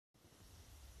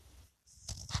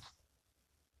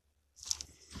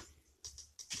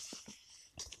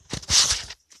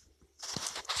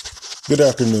Good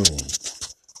afternoon.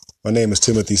 My name is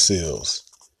Timothy Seals.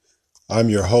 I'm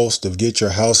your host of Get Your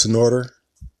House in Order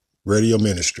Radio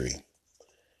Ministry.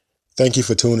 Thank you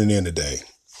for tuning in today.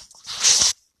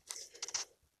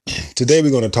 Today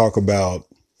we're going to talk about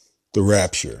the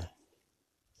rapture.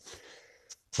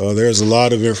 There's a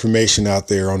lot of information out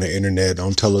there on the internet,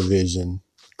 on television,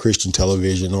 Christian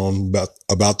television,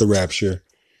 about the rapture.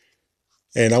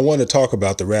 And I want to talk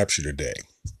about the rapture today.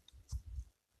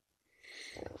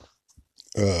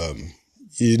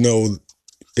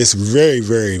 It's very,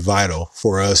 very vital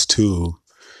for us to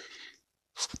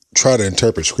try to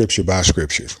interpret scripture by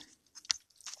scripture,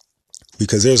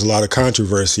 because there's a lot of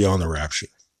controversy on the rapture.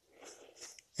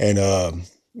 And,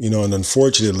 and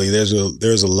unfortunately, there's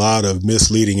a lot of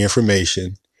misleading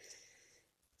information.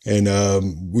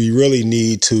 And we really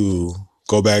need to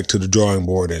go back to the drawing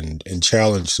board and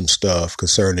challenge some stuff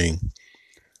concerning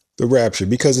the rapture,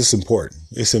 because it's important.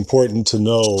 It's important to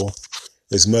know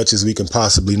as much as we can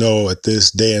possibly know at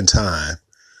this day and time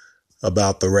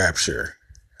about the rapture.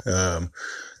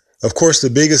 Of course, the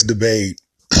biggest debate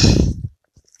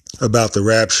about the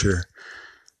rapture,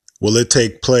 will it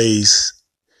take place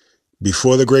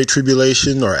before the Great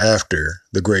Tribulation or after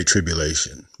the Great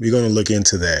Tribulation? We're going to look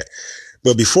into that.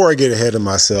 But before I get ahead of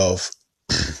myself,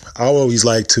 I always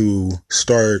like to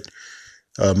start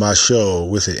my show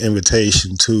with an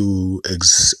invitation to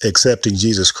accepting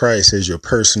Jesus Christ as your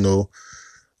personal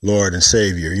Lord and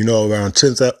Savior. You know, around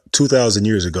 2,000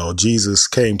 years ago, Jesus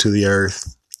came to the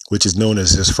earth, which is known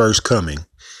as his first coming,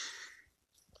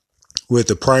 with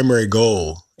the primary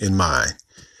goal in mind.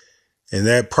 And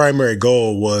that primary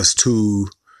goal was to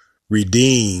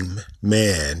redeem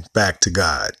man back to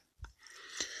God.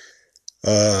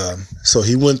 So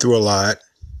he went through a lot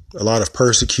of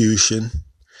persecution,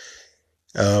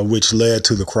 which led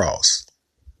to the cross.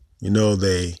 You know,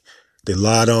 they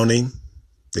lied on him.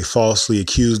 They falsely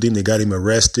accused him. They got him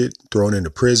arrested, thrown into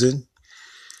prison.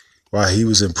 While he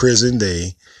was in prison,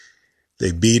 they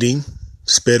beat him,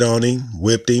 spit on him,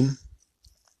 whipped him,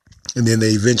 and then they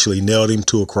eventually nailed him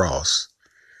to a cross.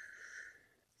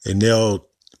 They nailed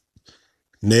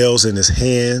nails in his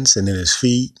hands and in his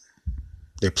feet.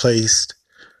 They placed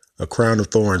a crown of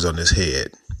thorns on his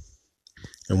head.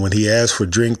 And when he asked for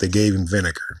drink, they gave him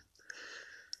vinegar.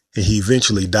 And he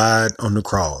eventually died on the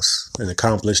cross and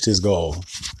accomplished his goal.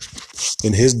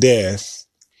 In his death,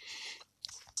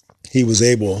 he was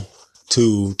able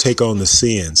to take on the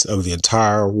sins of the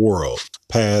entire world,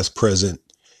 past, present,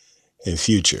 and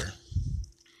future.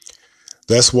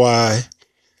 That's why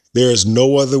there is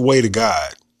no other way to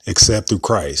God except through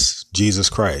Christ, Jesus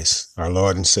Christ, our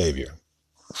Lord and Savior.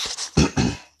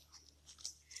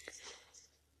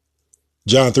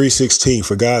 John 3:16,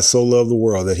 for God so loved the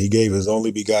world that he gave his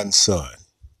only begotten Son,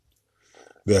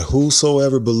 that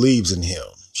whosoever believes in him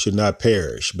should not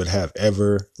perish, but have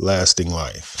everlasting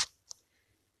life.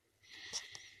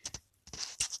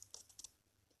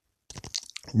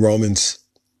 Romans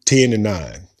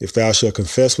 10:9, if thou shalt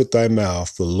confess with thy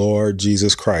mouth the Lord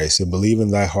Jesus Christ and believe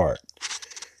in thy heart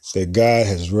that God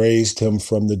has raised him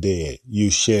from the dead,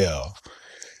 you shall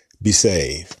be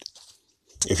saved.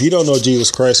 If you don't know Jesus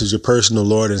Christ as your personal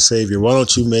Lord and Savior, why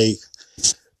don't you make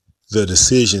the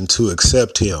decision to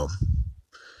accept him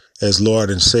as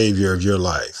Lord and Savior of your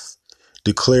life?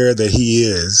 Declare that he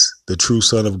is the true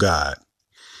Son of God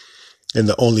and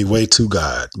the only way to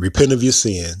God. Repent of your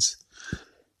sins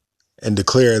and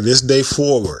declare this day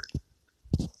forward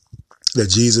that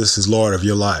Jesus is Lord of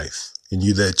your life, and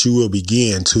that you will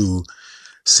begin to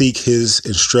seek his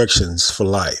instructions for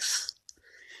life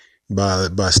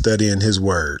by studying his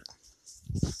word.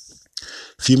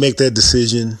 If you make that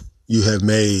decision, you have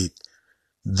made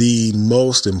the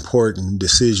most important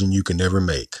decision you can ever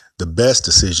make, the best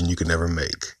decision you can ever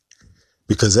make,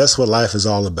 because that's what life is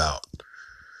all about.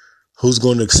 Who's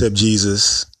going to accept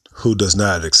Jesus? Who does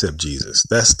not accept Jesus?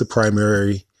 That's the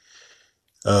primary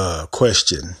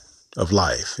question of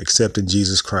life, accepting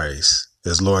Jesus Christ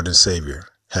as Lord and Savior.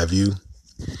 Have you?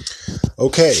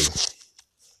 Okay.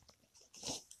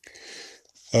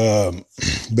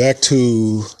 Back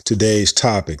to today's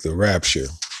topic, the rapture.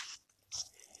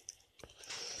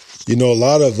 You know, a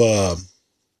lot of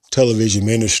television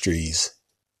ministries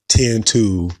tend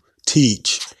to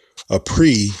teach a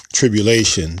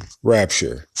pre-tribulation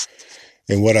rapture.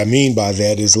 And what I mean by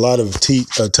that is a lot of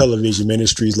television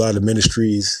ministries, a lot of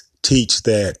ministries teach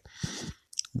that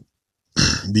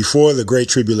before the Great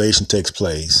Tribulation takes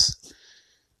place,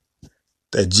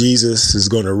 that Jesus is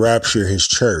going to rapture his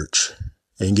church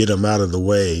and get them out of the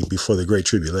way before the Great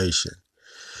Tribulation.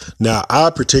 Now,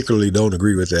 I particularly don't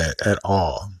agree with that at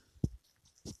all.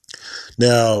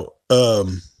 Now,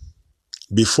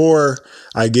 before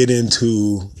I get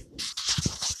into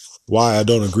why I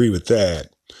don't agree with that,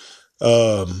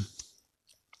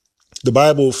 the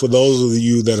Bible, for those of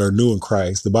you that are new in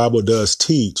Christ, the Bible does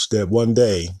teach that one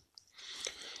day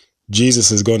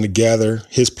Jesus is going to gather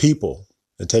his people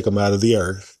and take them out of the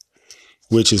earth,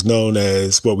 which is known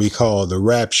as what we call the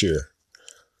rapture.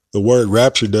 The word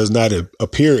rapture does not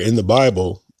appear in the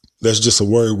Bible. That's just a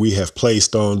word we have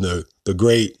placed on the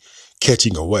great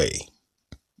catching away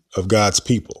of God's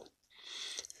people.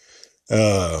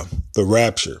 The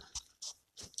rapture.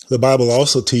 The Bible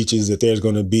also teaches that there's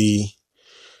going to be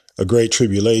a great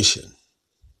tribulation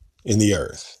in the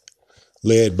earth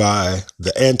led by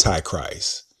the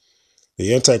Antichrist.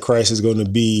 The Antichrist is going to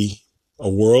be a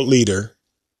world leader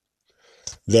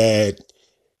that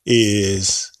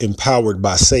is empowered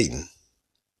by Satan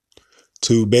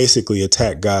to basically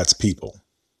attack God's people.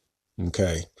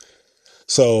 Okay.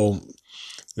 So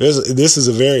this is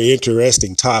a very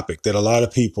interesting topic that a lot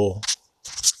of people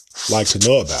like to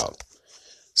know about.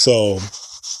 So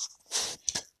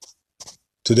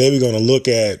today we're going to look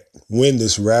at when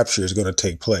this rapture is going to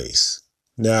take place.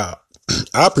 Now,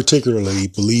 I particularly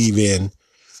believe in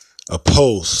a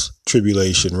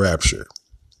post-tribulation rapture.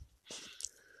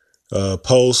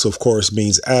 Post, of course,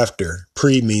 means after.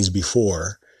 Pre means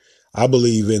before. I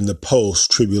believe in the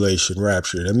post-tribulation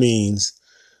rapture. That means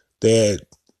that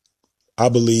I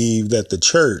believe that the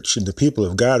church and the people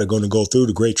of God are going to go through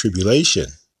the great tribulation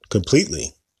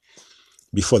completely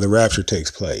before the rapture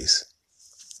takes place.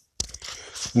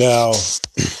 Now,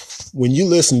 when you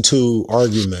listen to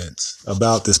arguments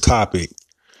about this topic,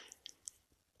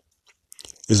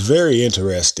 it's very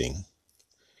interesting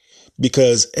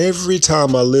because every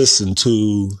time I listen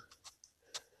to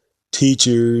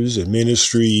teachers and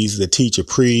ministries that teach a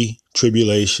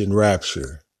pre-tribulation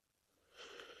rapture,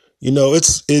 you know,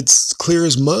 it's clear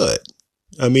as mud.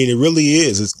 I mean, it really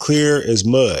is. It's clear as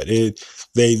mud.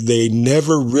 They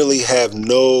never really have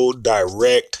no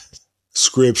direct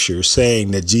scripture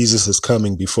saying that Jesus is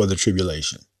coming before the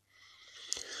tribulation.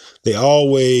 They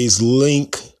always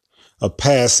link a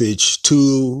passage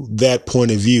to that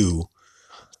point of view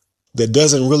that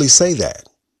doesn't really say that.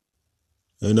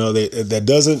 You know, that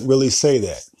doesn't really say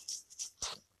that.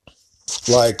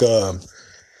 Like,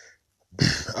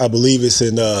 I believe it's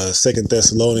in 2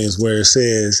 Thessalonians where it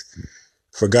says,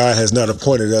 "For God has not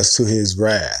appointed us to his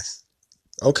wrath."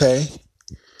 Okay.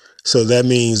 So that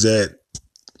means that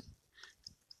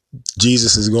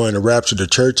Jesus is going to rapture the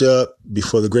church up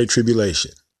before the great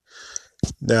tribulation.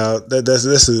 Now,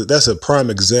 that's a prime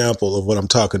example of what I'm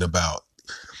talking about.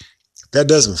 That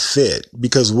doesn't fit,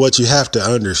 because what you have to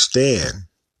understand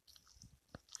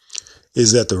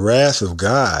is that the wrath of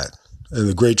God and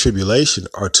the great tribulation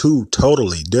are two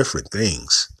totally different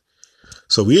things.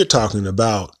 So we are talking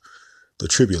about the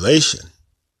tribulation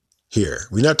here.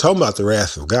 We're not talking about the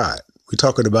wrath of God. We're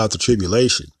talking about the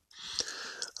tribulation.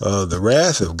 The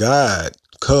wrath of God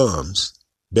comes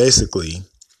basically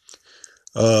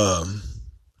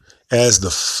as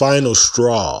the final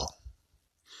straw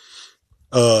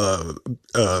of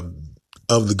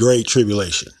the great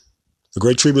tribulation. The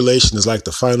great tribulation is like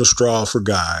the final straw for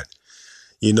God.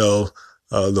 You know,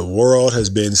 the world has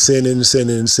been sinning.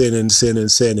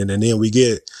 And then we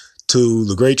get to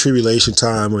the great tribulation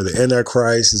time where the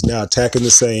Antichrist is now attacking the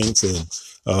saints and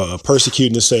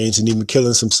persecuting the saints and even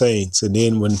killing some saints. And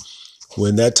then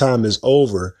when that time is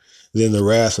over, then the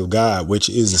wrath of God, which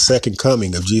is the second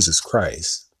coming of Jesus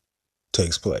Christ,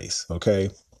 takes place. Okay.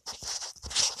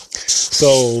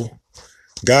 So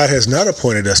God has not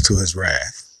appointed us to his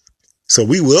wrath. So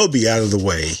we will be out of the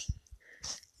way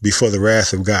before the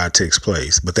wrath of God takes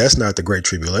place. But that's not the great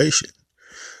tribulation.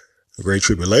 The great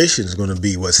tribulation is going to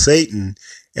be what Satan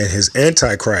and his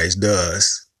Antichrist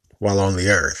does while on the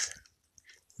earth.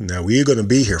 Now, we're going to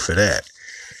be here for that.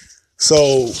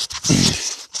 So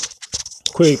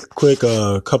quick,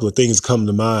 couple of things come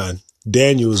to mind.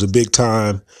 Daniel is a big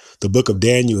time. The book of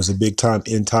Daniel is a big time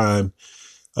end time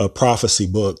prophecy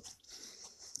book.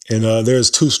 And there's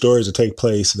two stories that take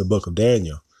place in the book of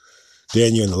Daniel.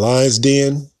 Daniel in the lion's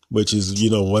den, which is, you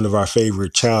know, one of our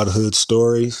favorite childhood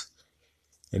stories.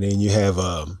 And then you have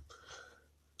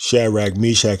Shadrach,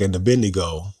 Meshach, and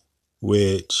Abednego,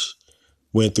 which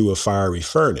went through a fiery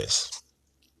furnace.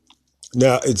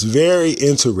 Now, it's very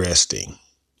interesting.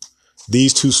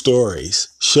 These two stories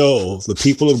show the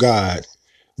people of God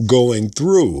going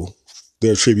through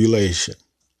their tribulation.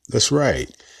 That's right.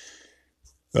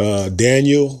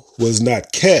 Daniel was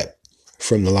not kept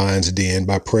from the lion's den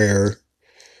by prayer,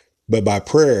 but by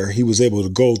prayer, he was able to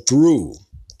go through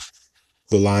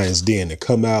the lion's den and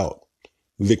come out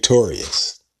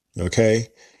victorious. Okay.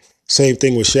 Same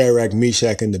thing with Shadrach,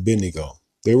 Meshach, and Abednego.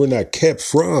 They were not kept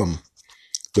from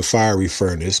the fiery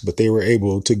furnace, but they were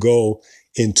able to go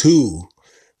into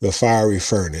the fiery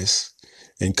furnace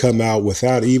and come out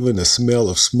without even the smell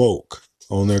of smoke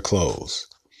on their clothes.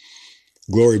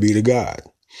 Glory be to God.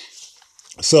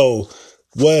 So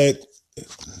what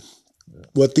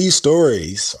these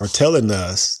stories are telling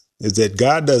us is that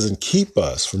God doesn't keep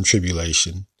us from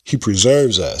tribulation. He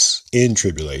preserves us in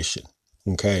tribulation.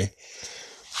 Okay.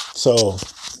 So,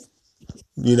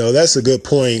 that's a good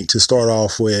point to start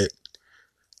off with.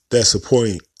 That's a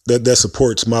point that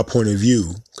supports my point of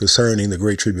view concerning the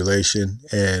Great Tribulation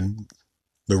and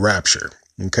the rapture.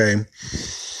 Okay.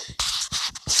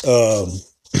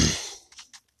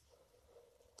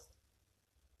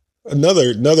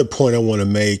 Another point I want to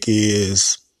make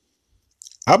is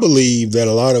I believe that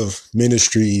a lot of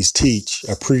ministries teach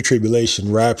a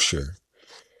pre-tribulation rapture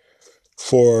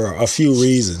for a few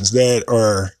reasons that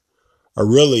are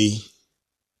really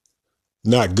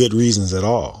not good reasons at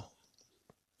all.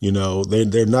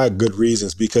 They're not good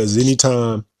reasons, because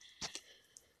anytime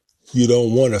you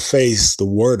don't want to face the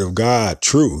word of God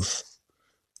truth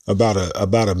about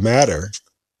a matter,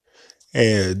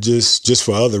 and just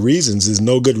for other reasons, is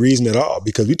no good reason at all,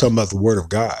 because we're talking about the word of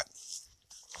God.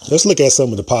 Let's look at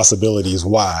some of the possibilities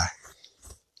why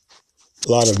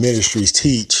a lot of ministries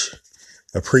teach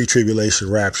a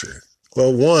pre-tribulation rapture.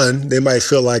 Well, one, they might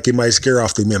feel like it might scare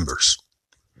off the members.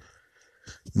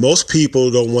 Most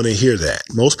people don't want to hear that.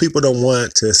 Most people don't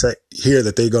want to hear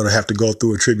that they're going to have to go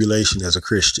through a tribulation as a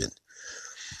Christian.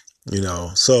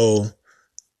 So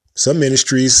some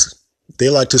ministries, they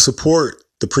like to support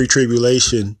the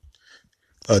pre-tribulation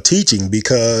teaching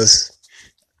because,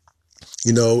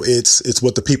 it's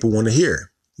what the people want to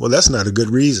hear. Well, that's not a good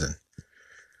reason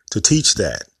to teach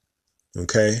that.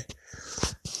 Okay.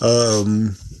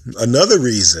 Another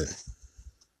reason,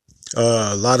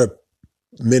 a lot of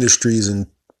ministries and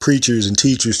preachers and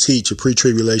teachers teach a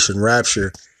pre-tribulation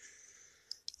rapture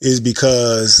is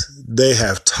because they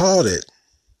have taught it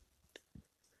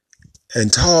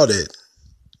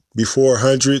before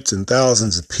hundreds and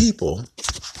thousands of people.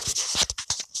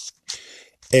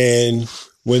 And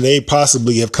when they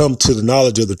possibly have come to the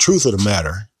knowledge of the truth of the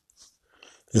matter,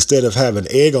 instead of having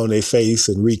egg on their face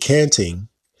and recanting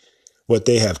what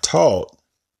they have taught,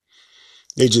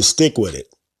 they just stick with it,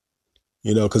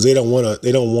 because they don't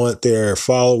want their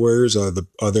followers or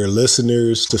their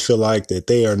listeners to feel like that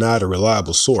they are not a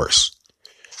reliable source.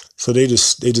 So they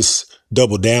just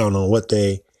double down on what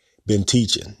they've been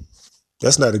teaching.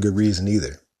 That's not a good reason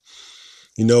either.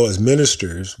 As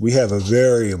ministers, we have a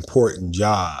very important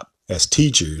job. As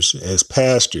teachers, as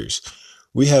pastors,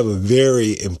 we have a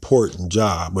very important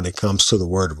job when it comes to the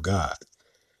word of God.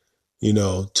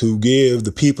 To give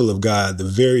the people of God the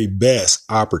very best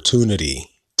opportunity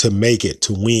to make it,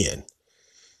 to win.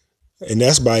 And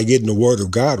that's by getting the word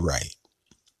of God right.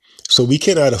 So we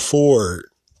cannot afford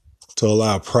to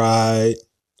allow pride,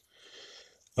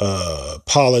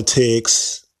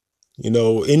 politics,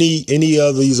 any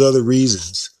of these other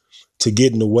reasons to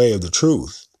get in the way of the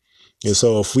truth. And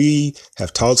so if we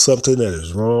have taught something that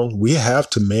is wrong, we have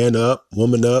to man up,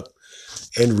 woman up,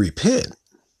 and repent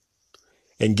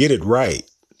and get it right.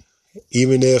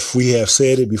 Even if we have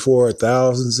said it before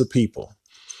thousands of people.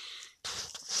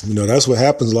 That's what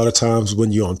happens a lot of times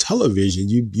when you're on television.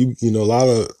 A lot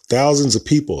of thousands of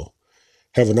people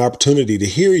have an opportunity to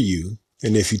hear you.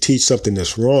 And if you teach something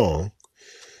that's wrong,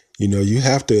 you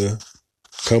have to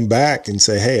come back and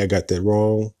say, hey, I got that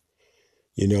wrong.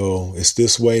 It's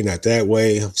this way, not that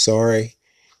way. I'm sorry.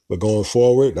 But going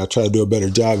forward, I try to do a better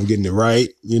job of getting it right.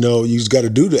 You just got to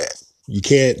do that. You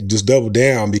can't just double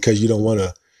down because you don't want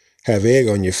to have egg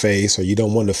on your face, or you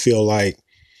don't want to feel like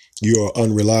you're an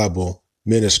unreliable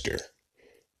minister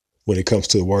when it comes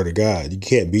to the word of God. You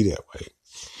can't be that way.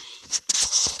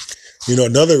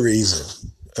 Another reason,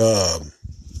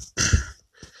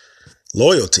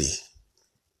 loyalty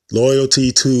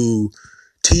to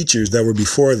teachers that were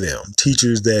before them,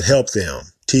 teachers that helped them,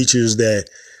 teachers that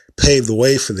paved the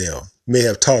way for them, may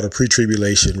have taught a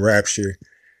pre-tribulation rapture.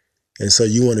 And so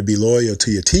you want to be loyal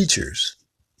to your teachers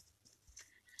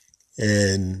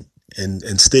and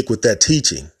stick with that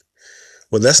teaching.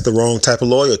 Well, that's the wrong type of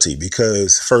loyalty,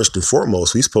 because first and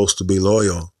foremost, we're supposed to be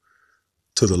loyal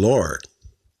to the Lord,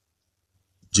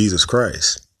 Jesus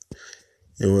Christ.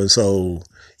 And so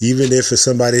even if it's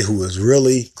somebody who is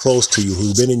really close to you,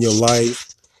 who's been in your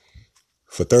life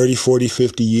for 30, 40,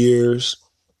 50 years,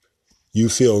 you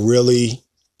feel really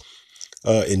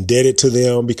indebted to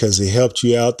them because they helped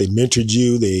you out. They mentored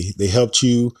you. They helped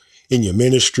you in your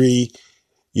ministry.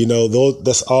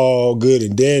 That's all good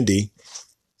and dandy.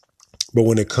 But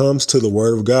when it comes to the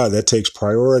word of God, that takes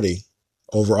priority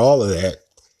over all of that.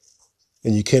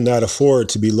 And you cannot afford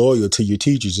to be loyal to your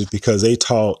teachers just because they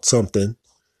taught something.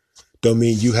 Don't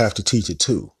mean you have to teach it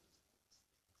too.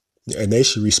 And they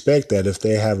should respect that if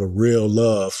they have a real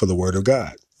love for the word of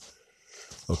God.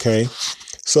 Okay.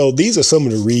 So these are some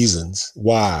of the reasons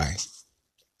why,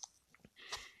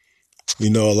 a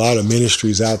lot of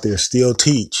ministries out there still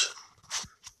teach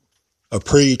a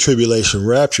pre-tribulation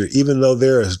rapture, even though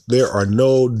there are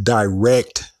no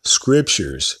direct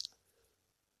scriptures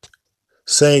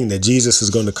saying that Jesus is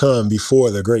going to come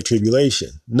before the Great Tribulation.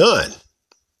 None.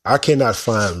 I cannot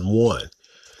find one.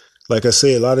 Like I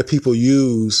said, a lot of people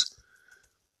use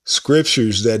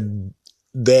scriptures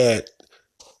that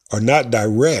are not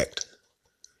direct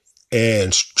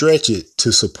and stretch it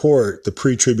to support the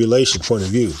pre-tribulation point of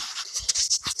view.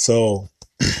 So,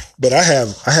 but I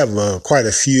have quite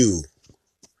a few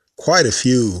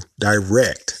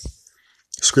direct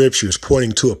scriptures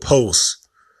pointing to a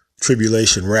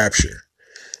post-tribulation rapture.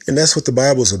 And that's what the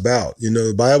Bible's about.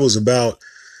 The Bible's about,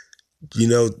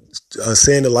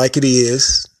 saying it like it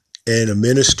is, and a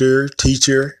minister,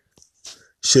 teacher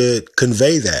should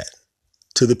convey that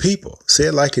to the people. Say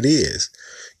it like it is.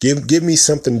 Give me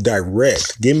something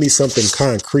direct. Give me something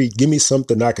concrete. Give me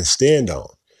something I can stand on.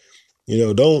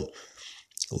 Don't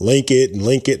link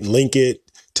it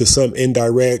to some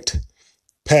indirect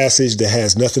passage that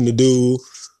has nothing to do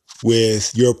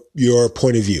with your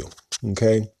point of view.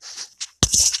 Okay.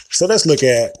 So let's look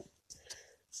at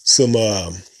some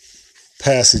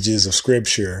passages of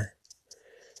scripture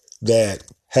that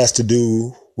has to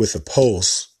do with a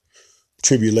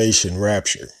post-tribulation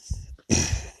rapture.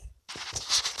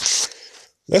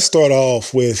 Let's start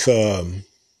off with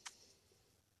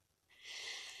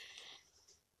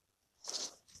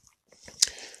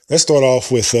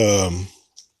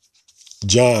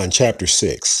John chapter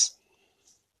 6.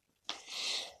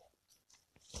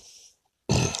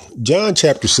 John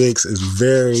chapter 6 is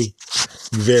very,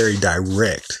 very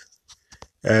direct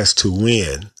as to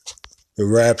when the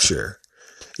rapture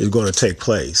is going to take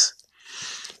place.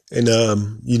 And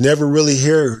you never really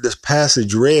hear this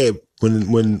passage read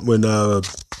when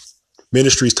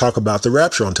ministries talk about the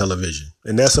rapture on television.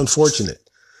 And that's unfortunate,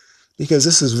 because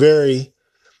this is very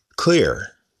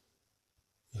clear.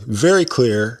 Very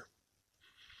clear.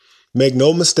 Make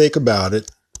no mistake about it.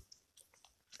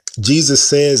 Jesus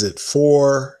says it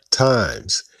 4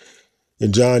 times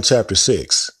in John chapter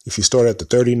 6, if you start at the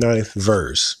 39th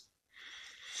verse.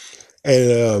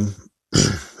 And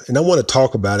I want to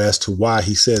talk about as to why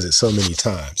he says it so many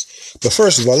times. But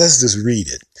first of all, let's just read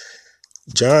it.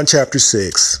 John chapter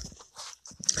 6,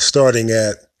 starting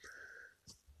at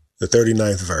the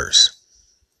 39th verse.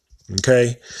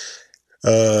 Okay.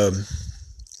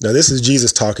 Now this is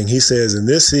Jesus talking. He says, "And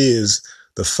this is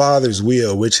the Father's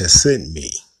will which has sent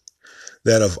me,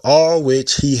 that of all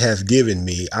which he hath given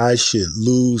me, I should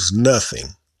lose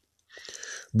nothing,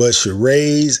 but should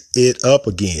raise it up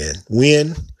again.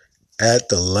 When? At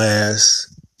the last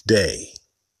day."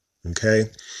 Okay.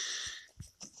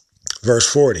 Verse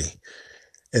 40.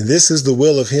 "And this is the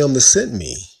will of him that sent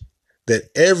me, that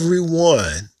every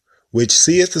one which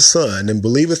seeth the Son and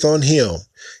believeth on him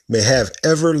may have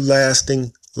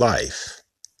everlasting life.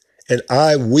 And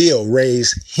I will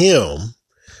raise him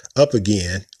up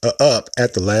again, up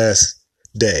at the last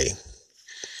day."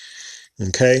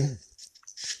 Okay.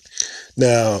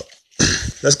 Now,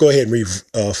 let's go ahead and read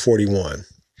 41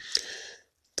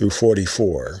 through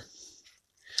 44.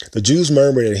 "The Jews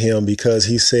murmured at him because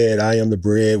he said, I am the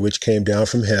bread which came down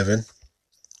from heaven."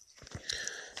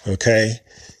 Okay.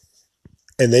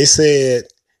 "And they said,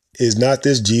 Is not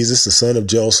this Jesus, the son of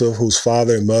Joseph, whose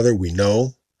father and mother we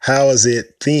know? How is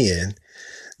it then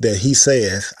that he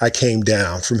saith, I came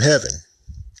down from heaven?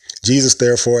 Jesus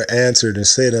therefore answered and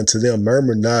said unto them,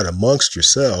 Murmur not amongst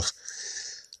yourselves.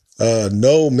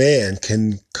 No man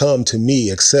can come to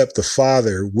me except the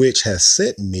Father which hath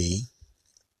sent me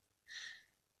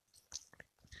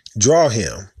draw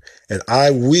him, and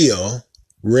I will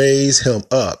raise him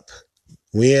up.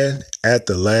 When? At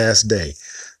the last day."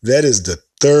 That is the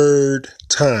 3rd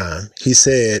time he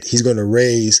said he's going to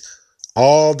raise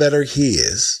all that are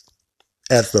his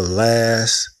at the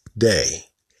last day.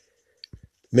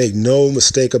 Make no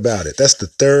mistake about it. That's the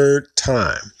 3rd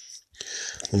time.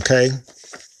 Okay.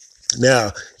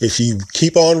 Now, if you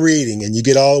keep on reading and you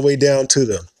get all the way down to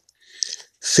the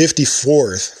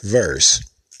 54th verse,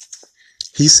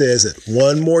 he says it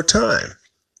one more time.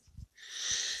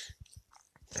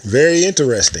 Very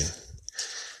interesting.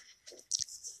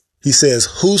 He says,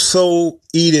 "Whoso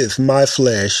eateth my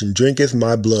flesh and drinketh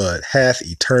my blood hath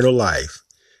eternal life,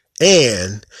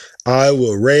 and I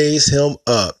will raise him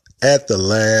up at the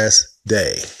last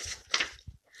day.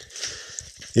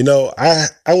 You know, I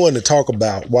want to talk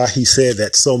about why he said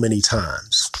that so many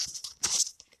times.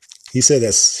 He said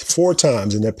that 4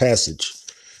 times in that passage.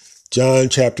 John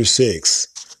chapter 6,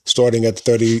 starting at the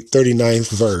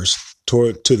 39th verse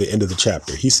to the end of the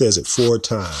chapter. He says it 4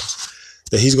 times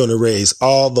that he's going to raise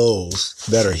all those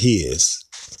that are his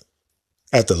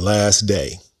at the last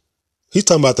day. He's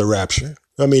talking about the rapture.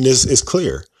 I mean, it's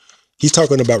clear. He's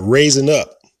talking about raising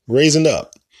up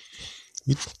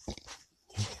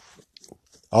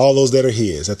all those that are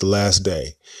his at the last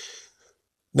day.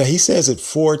 Now, he says it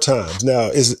 4 times. Now,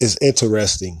 it's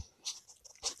interesting.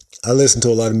 I listen to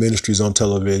a lot of ministries on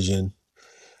television.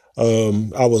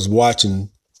 I was watching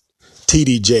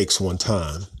T.D. Jakes one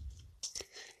time,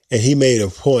 and he made a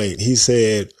point. He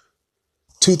said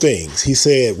 2 things. He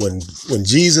said when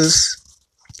Jesus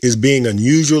is being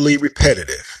unusually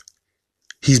repetitive,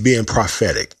 he's being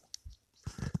prophetic.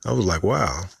 I was like,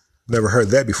 wow, never heard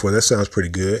that before. That sounds pretty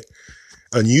good.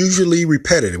 Unusually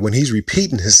repetitive. When he's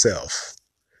repeating himself,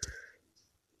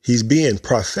 he's being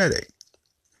prophetic.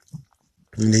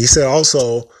 And he said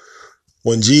also,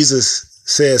 when Jesus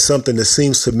says something that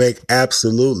seems to make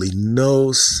absolutely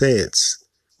no sense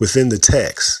within the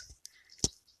text,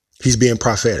 he's being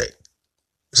prophetic.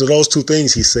 So those 2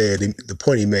 things he said, the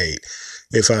point he made,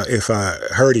 if I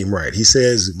heard him right, he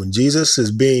says when Jesus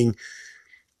is being,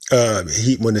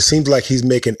 when it seems like he's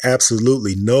making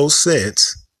absolutely no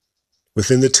sense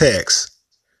within the text,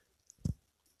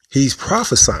 he's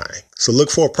prophesying. So look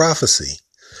for a prophecy.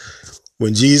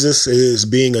 When Jesus is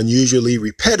being unusually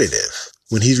repetitive,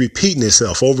 when he's repeating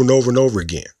himself over and over and over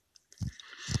again,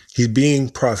 he's being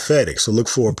prophetic. So look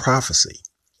for a prophecy.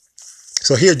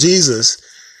 So here Jesus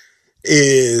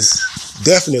is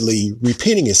definitely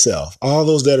repeating himself. All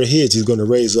those that are his, he's going to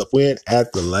raise up when?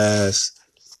 At the last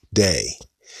day.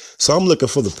 So I'm looking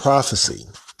for the prophecy.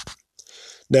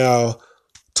 Now,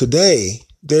 today,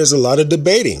 there's a lot of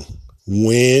debating.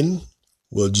 When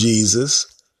will Jesus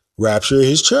rapture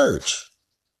his church?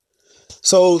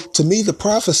 So to me, the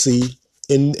prophecy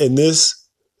in this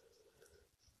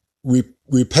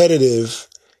repetitive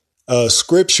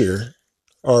scripture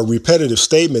or repetitive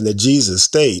statement that Jesus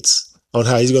states on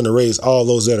how he's going to raise all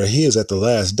those that are his at the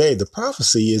last day, the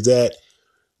prophecy is that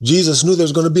Jesus knew there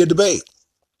was going to be a debate.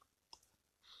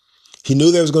 He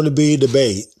knew there was going to be a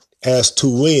debate as to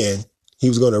when he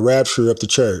was going to rapture up the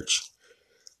church.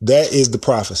 That is the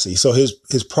prophecy. So his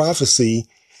prophecy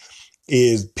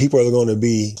is people are going to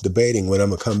be debating when I'm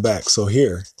going to come back. So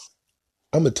here,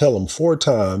 I'm going to tell them 4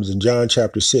 times in John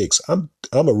chapter 6, I'm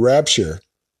going to rapture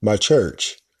my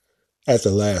church at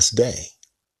the last day.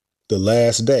 The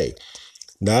last day.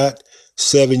 Not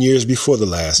 7 years before the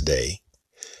last day.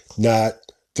 Not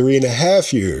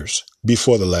 3.5 years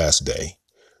before the last day.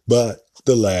 But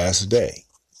the last day.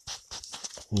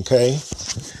 Okay?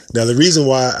 Now, the reason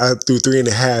why I threw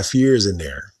 3.5 years in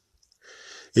there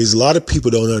is a lot of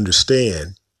people don't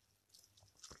understand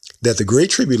that the Great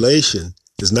Tribulation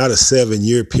is not a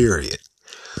 7-year period.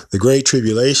 The Great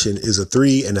Tribulation is a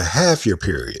 3.5-year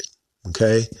period.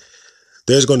 Okay.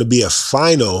 There's going to be a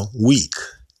final week,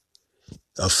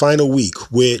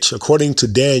 which according to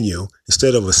Daniel,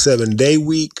 instead of a 7-day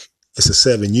week, it's a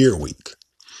 7-year week.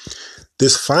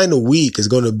 This final week is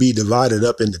going to be divided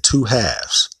up into 2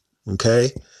 halves.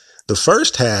 Okay. The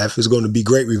first half is going to be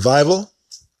Great Revival.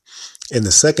 And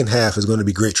the second half is going to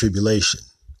be Great Tribulation.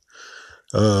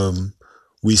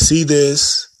 We see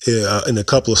this in a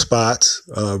couple of spots.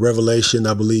 Revelation,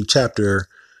 I believe, chapter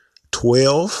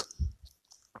 12,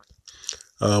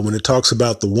 when it talks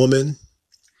about the woman.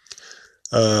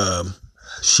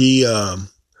 She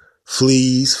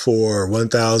flees for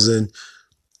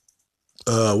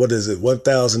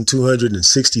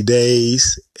 1,260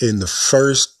 days in the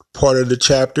first part of the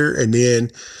chapter, and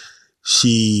then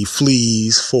she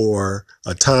flees for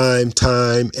a time,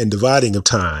 and dividing of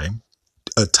time,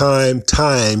 a time,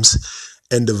 times,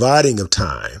 and dividing of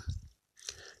time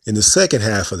in the second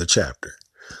half of the chapter.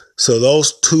 So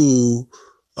those two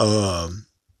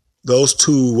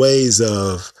ways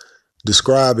of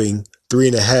describing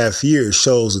 3.5 years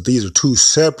shows that these are 2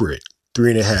 separate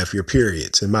 3.5-year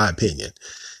periods, in my opinion.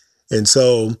 And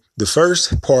so the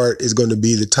first part is going to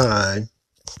be the time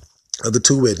of the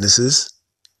 2 witnesses,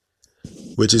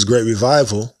 which is Great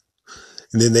Revival.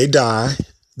 And then they die.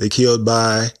 They're killed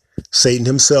by Satan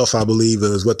himself, I believe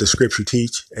is what the scripture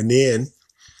teach. And then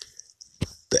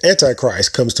the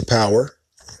Antichrist comes to power,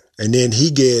 and then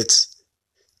he gets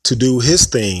to do his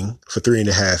thing for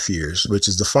 3.5 years, which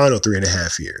is the final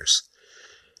 3.5 years.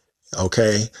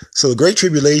 Okay. So the Great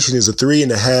Tribulation is a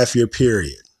 3.5-year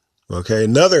period. Okay.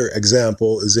 Another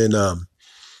example is in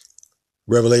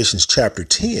Revelations chapter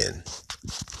 10,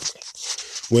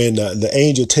 when the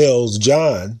angel tells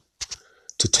John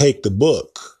to take the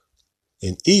book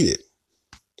and eat it.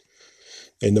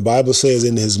 And the Bible says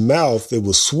in his mouth it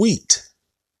was sweet.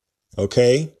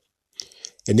 Okay.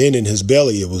 And then in his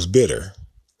belly it was bitter.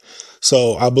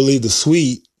 So I believe the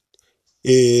sweet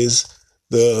is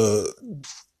the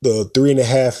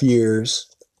 3.5 years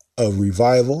of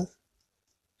revival,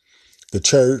 the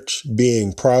church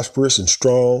being prosperous and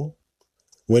strong,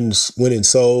 winning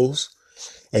souls.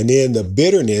 And then the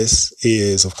bitterness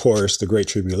is, of course, the Great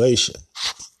Tribulation.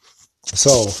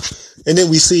 So, and then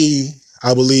we see,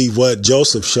 I believe, what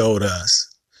Joseph showed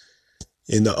us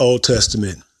in the Old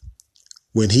Testament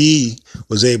when he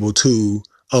was able to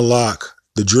unlock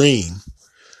the dream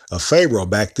of Pharaoh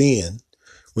back then,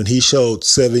 when he showed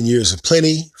 7 years of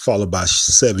plenty followed by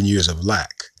 7 years of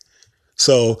lack.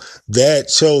 So that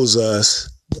shows us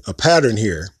a pattern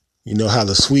here. You know how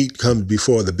the sweet comes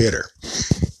before the bitter.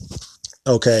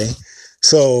 Okay.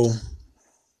 So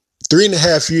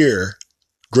 3.5 year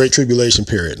Great Tribulation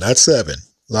period, not 7.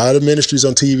 A lot of ministries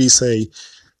on TV say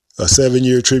a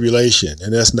 7-year tribulation,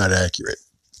 and that's not accurate.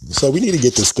 So we need to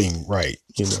get this thing right,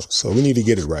 so we need to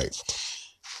get it right.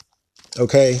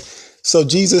 Okay. So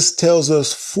Jesus tells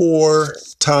us 4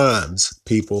 times,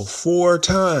 people, 4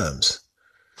 times.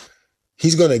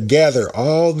 He's going to gather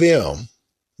all them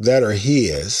that are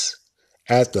his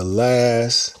at the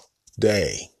last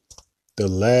day. The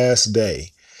last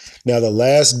day. Now, the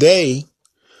last day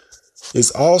is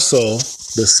also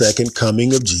the second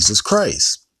coming of Jesus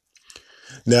Christ.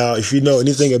 Now, if you know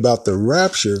anything about the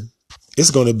rapture,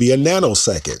 it's going to be a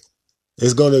nanosecond.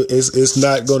 It's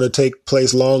not going to take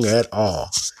place long at all.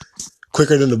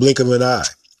 Quicker than the blink of an eye.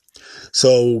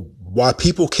 So why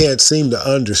people can't seem to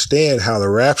understand how the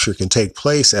rapture can take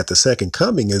place at the second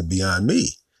coming is beyond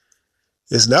me.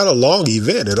 It's not a long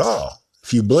event at all.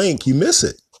 If you blink, you miss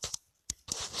it.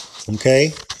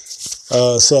 Okay.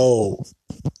 So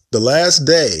the last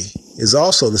day is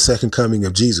also the second coming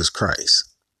of Jesus Christ.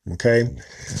 Okay.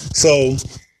 So,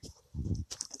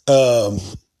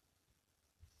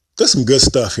 there's some good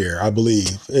stuff here, I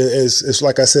believe. It's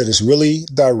like I said, it's really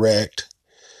direct.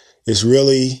 It's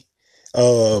really,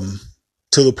 to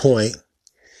the point.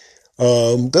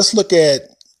 Let's look at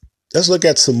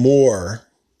some more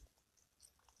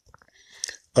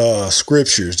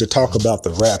scriptures to talk about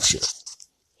the rapture.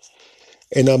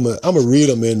 And I'm gonna read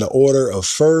them in the order of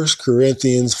 1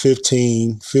 Corinthians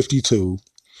 15:52.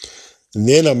 And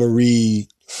then I'm gonna read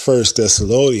 1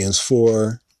 Thessalonians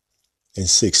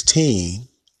 4:16.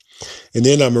 And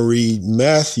then I'm gonna read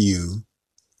Matthew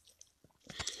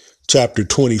chapter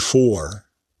 24,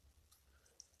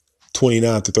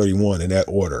 29-31 in that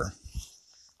order.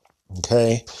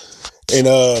 Okay. And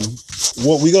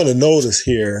what we're going to notice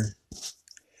here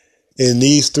in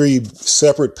these 3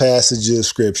 separate passages of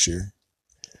scripture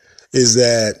is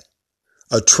that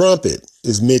a trumpet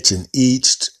is mentioned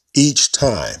each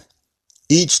time.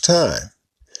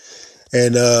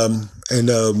 And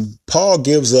Paul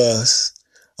gives us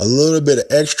a little bit of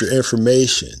extra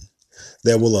information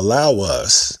that will allow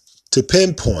us to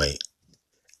pinpoint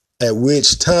at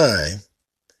which time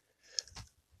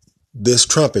this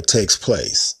trumpet takes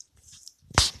place.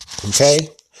 Okay.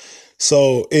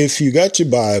 So if you got your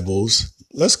Bibles,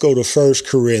 let's go to 1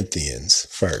 Corinthians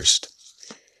first.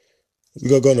 We're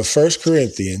going to go to 1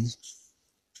 Corinthians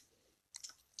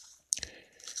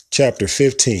chapter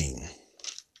 15.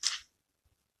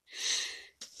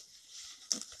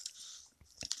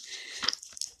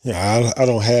 Yeah, I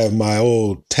don't have my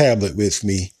old tablet with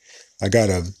me. I got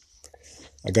a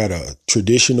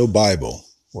traditional Bible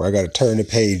where I got to turn the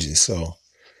pages, so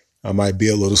I might be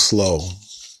a little slow.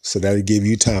 So that'll give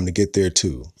you time to get there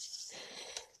too.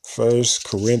 1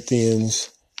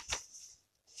 Corinthians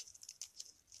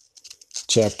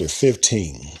chapter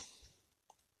 15,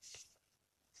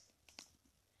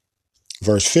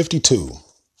 verse 52.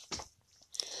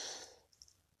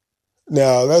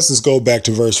 Now let's just go back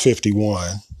to verse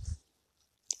 51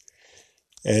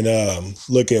 and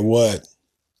look at what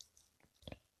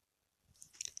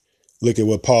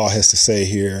Paul has to say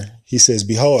here. He says,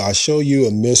 "Behold, I show you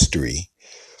a mystery.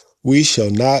 We shall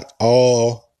not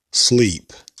all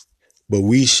sleep, but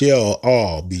we shall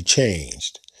all be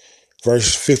changed."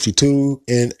 Verse 52,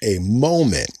 in a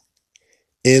moment,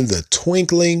 in the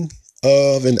twinkling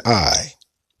of an eye,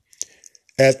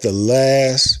 at the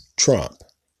last trump.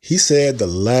 He said the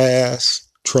last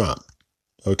trump.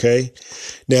 Okay.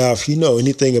 Now, if you know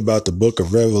anything about the book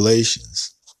of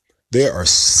Revelations, there are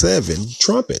 7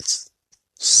 trumpets.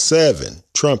 7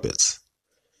 trumpets.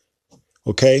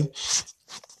 Okay.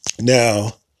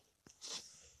 Now,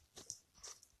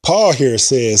 Paul here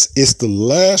says it's the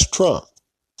last trump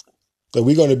that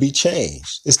we're going to be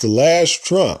changed. It's the last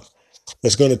trump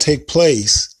that's going to take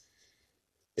place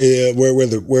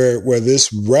where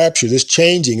this rapture, this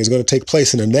changing is going to take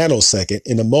place in a nanosecond,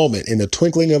 in a moment, in the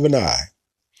twinkling of an eye.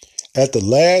 At the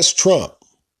last trump,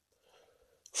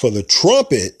 for the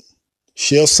trumpet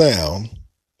shall sound,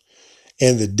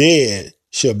 and the dead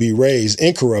shall be raised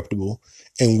incorruptible,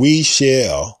 and we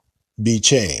shall be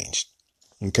changed.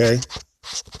 Okay?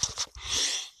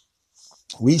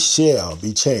 We shall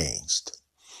be changed.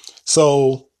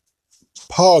 So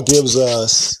Paul gives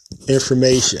us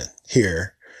information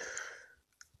here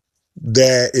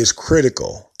that is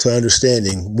critical to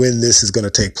understanding when this is going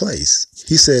to take place.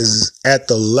 He says at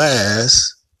the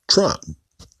last trump.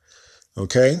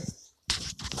 Okay?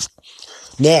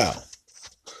 Now,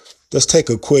 let's take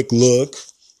a quick look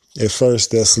at 1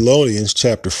 Thessalonians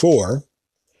chapter 4.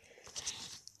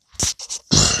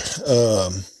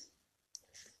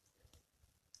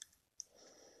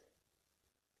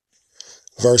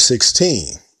 Verse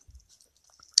 16.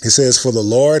 It says, for the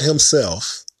Lord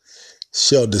himself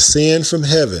shall descend from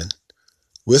heaven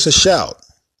with a shout,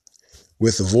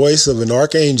 with the voice of an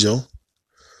archangel,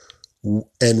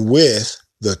 and with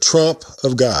the trump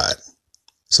of God.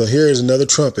 So here is another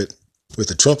trumpet with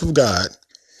the trump of God,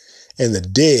 and the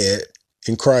dead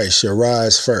in Christ shall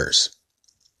rise first.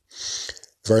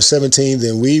 Verse 17,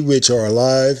 then we which are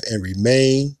alive and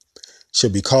remain shall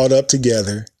be caught up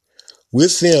together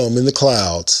with them in the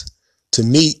clouds to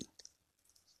meet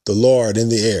the Lord in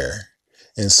the air,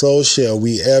 and so shall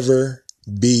we ever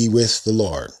be with the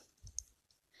Lord.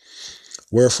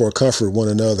 Wherefore comfort one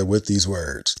another with these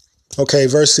words. Okay,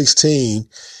 verse 16,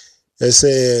 it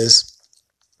says,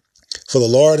 for the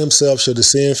Lord himself shall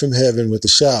descend from heaven with a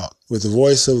shout, with the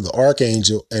voice of the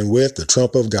archangel, and with the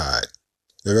trump of God.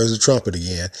 There goes the trumpet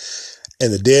again.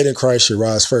 And the dead in Christ shall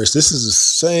rise first. This is the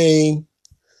same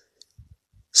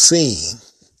scene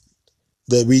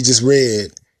that we just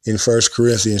read in 1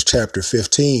 Corinthians chapter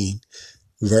 15,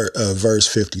 verse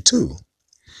 52.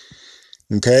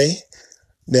 Okay?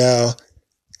 Now,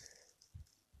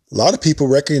 a lot of people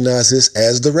recognize this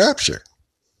as the rapture.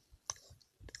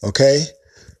 Okay?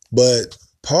 But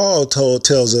Paul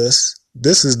tells us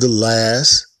this is the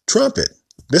last trumpet.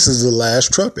 This is the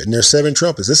last trumpet. And there's 7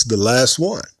 trumpets. This is the last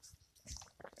one.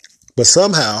 But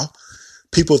somehow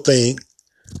people think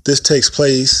this takes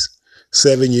place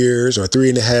 7 years or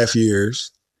 3.5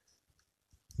 years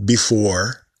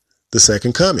before the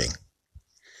second coming.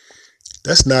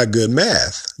 That's not good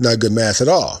math. Not good math at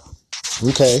all.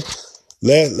 Okay.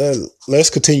 Let's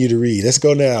continue to read. Let's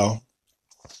go now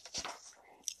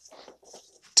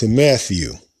to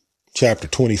Matthew chapter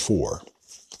 24.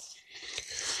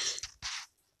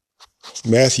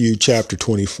 Matthew chapter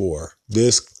 24.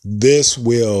 This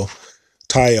will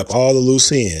tie up all the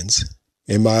loose ends,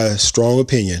 in my strong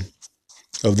opinion,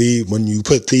 of when you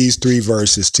put these 3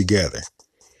 verses together.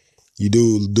 You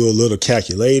do a little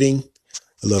calculating,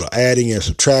 a little adding and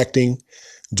subtracting,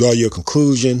 draw your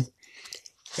conclusion,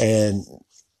 and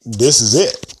this is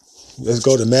it. Let's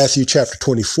go to Matthew chapter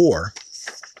 24.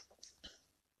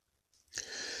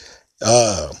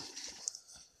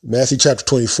 Matthew chapter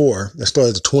 24, let's start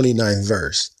at the 29th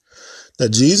verse. Now,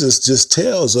 Jesus just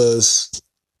tells us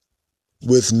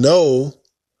with no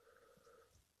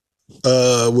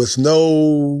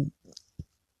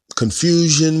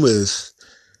confusion, with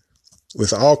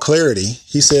all clarity,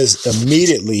 he says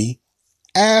immediately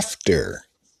after,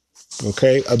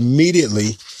 okay,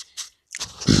 immediately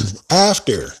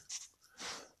after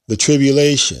the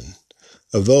tribulation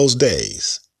of those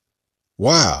days.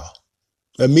 Wow.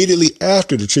 Immediately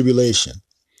after the tribulation.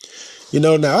 You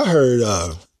know, now I heard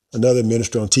another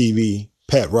minister on TV,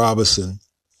 Pat Robertson.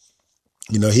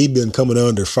 You know, he'd been coming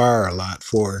under fire a lot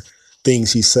for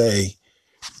things he say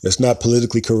that's not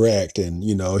politically correct. And,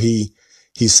 you know, he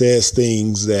says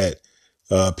things that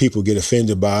people get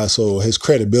offended by. So his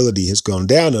credibility has gone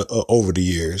down over the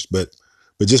years. But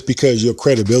just because your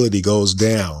credibility goes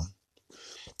down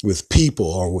with people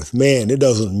or with man, it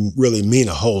doesn't really mean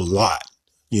a whole lot.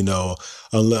 You know,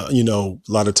 a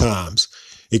lot of times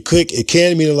it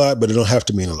can mean a lot, but it don't have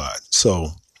to mean a lot. So,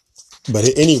 but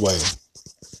anyway,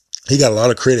 he got a lot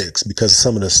of critics because of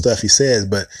some of the stuff he says,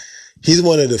 but he's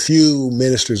one of the few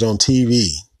ministers on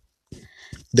TV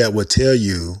that would tell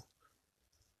you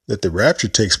that the rapture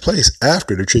takes place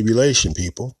after the tribulation,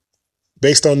 people,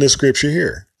 based on this scripture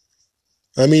here.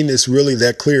 I mean, it's really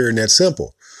that clear and that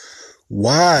simple.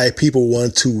 Why people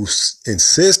want to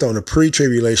insist on a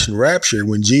pre-tribulation rapture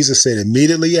when Jesus said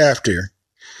immediately after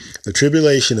the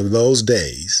tribulation of those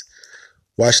days,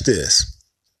 watch this,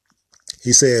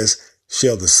 He says,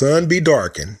 shall the sun be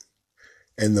darkened,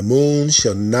 and the moon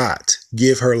shall not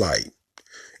give her light,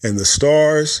 and the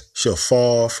stars shall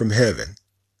fall from heaven.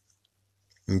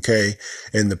 Okay.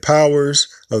 And the powers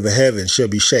of the heaven shall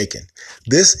be shaken.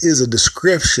 This is a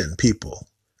description, people,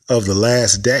 of the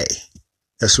last day.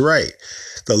 That's right.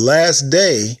 The last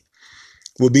day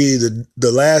will be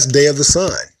the last day of the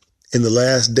sun and the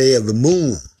last day of the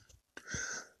moon.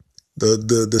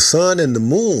 The sun and the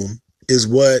moon is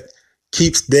what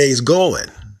keeps days going.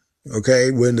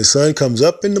 Okay. When the sun comes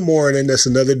up in the morning, that's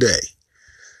another day.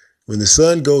 When the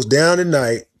sun goes down at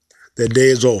night, that day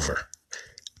is over.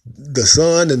 The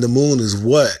sun and the moon is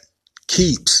what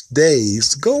keeps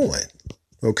days going.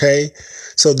 Okay.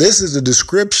 So this is a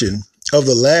description of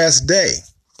the last day.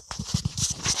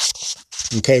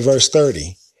 Okay. Verse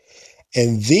 30.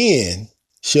 And then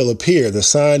shall appear the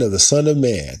sign of the Son of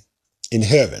Man in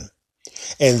heaven.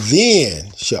 And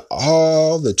then shall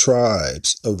all the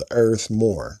tribes of the earth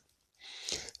mourn.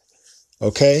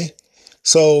 Okay.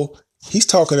 So he's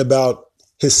talking about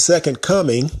his second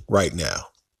coming right now.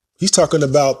 He's talking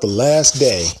about the last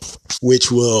day,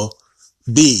 which will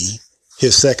be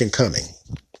his second coming.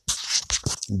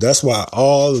 That's why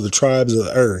all of the tribes of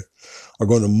the earth are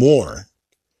going to mourn,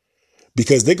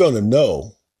 because they're going to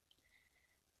know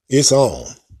it's on.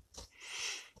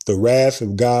 The wrath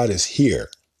of God is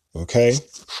here. Okay.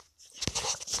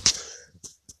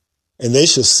 And they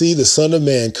shall see the Son of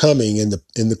Man coming in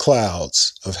the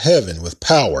clouds of heaven with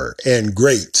power and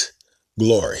great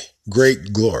glory.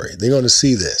 Great glory. They're going to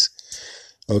see this.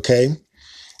 Okay.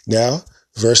 Now,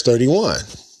 verse 31.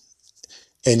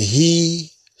 And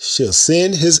he shall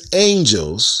send his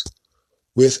angels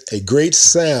with a great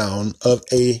sound of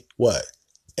a what?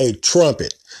 A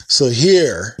trumpet. So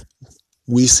here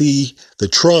we see the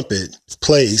trumpet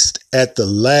placed at the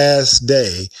last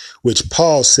day, which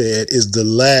Paul said is the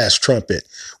last trumpet,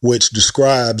 which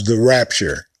describes the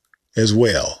rapture as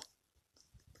well.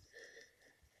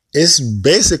 It's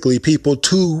basically, people,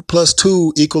 2 +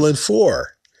 2 =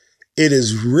 4. It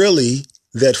is really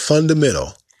that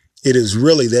fundamental. It is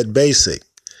really that basic.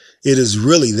 It is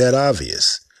really that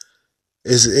obvious.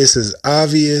 It's as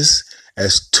obvious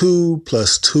as 2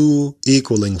 + 2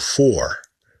 = 4.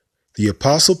 The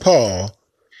Apostle Paul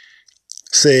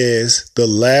says the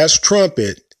last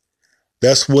trumpet,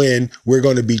 that's when we're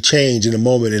going to be changed in a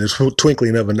moment, in a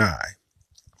twinkling of an eye.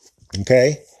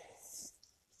 Okay.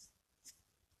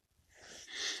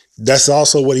 That's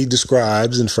also what he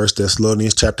describes in 1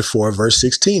 Thessalonians chapter 4, verse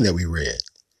 16 that we read.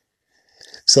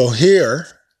 So here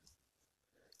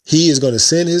he is going to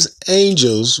send his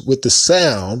angels with the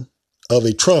sound of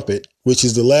a trumpet, which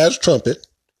is the last trumpet,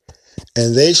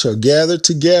 and they shall gather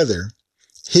together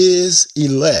his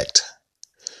elect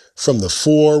from the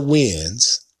 4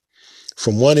 winds,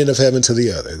 from one end of heaven to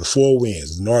the other. The 4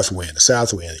 winds, the north wind, the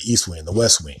south wind, the east wind, the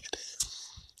west wind,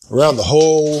 around the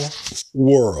whole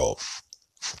world.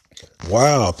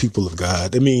 Wow, people of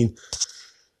God. I mean,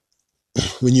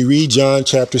 when you read John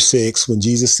chapter 6, when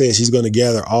Jesus says he's going to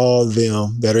gather all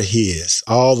them that are his,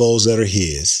 all those that are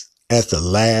his at the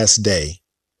last day,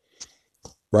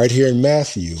 right here in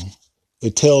Matthew,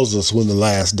 it tells us when the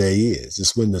last day is.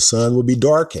 It's when the sun will be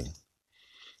darkened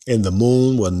and the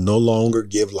moon will no longer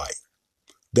give light.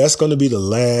 That's going to be the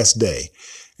last day,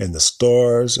 and the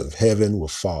stars of heaven will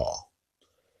fall.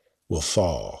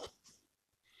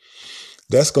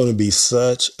 That's going to be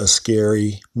such a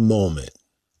scary moment.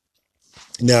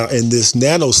 Now, in this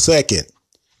nanosecond,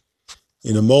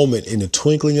 in a moment, in the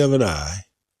twinkling of an eye,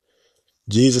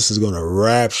 Jesus is going to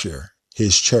rapture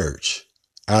his church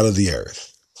out of the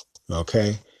earth.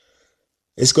 Okay.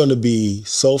 It's going to be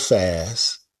so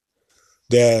fast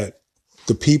that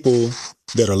the people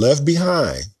that are left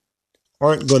behind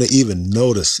aren't going to even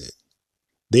notice it.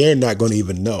 They're not going to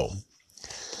even know.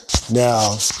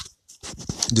 Now,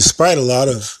 despite a lot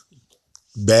of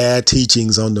bad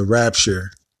teachings on the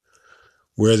rapture,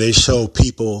 where they show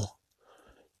people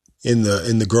in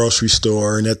the grocery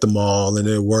store and at the mall and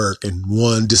at work, and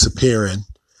one disappearing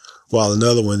while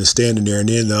another one is standing there, and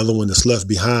then the other one that's left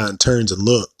behind turns and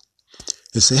look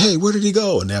and say, hey, where did he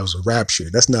go? And that was a rapture.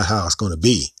 That's not how it's going to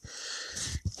be.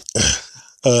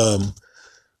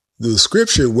 The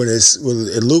scripture, when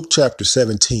in Luke chapter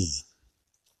 17,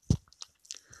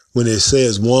 when it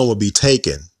says one will be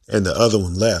taken and the other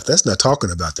one left, that's not talking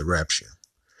about the rapture.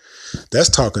 That's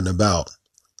talking about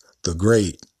the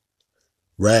great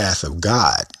wrath of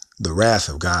God, the wrath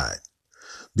of God,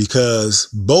 because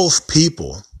both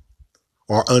people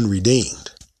are unredeemed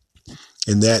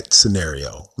in that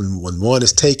scenario. When one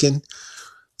is taken,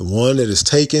 the one that is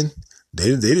taken,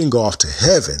 they didn't go off to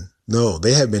heaven. No,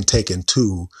 they have been taken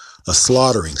to a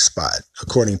slaughtering spot,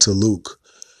 according to Luke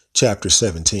chapter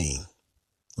 17.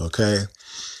 Okay.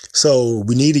 So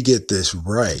we need to get this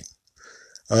right.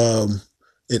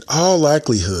 In all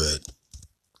likelihood,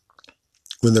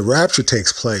 when the rapture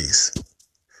takes place,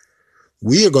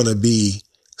 we are going to be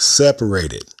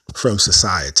separated from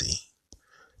society.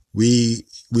 We're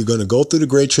going to go through the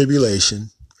Great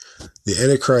Tribulation. The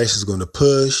Antichrist is going to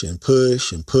push and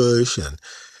push and push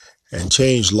and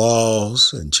change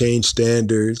laws and change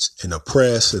standards and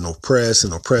oppress and oppress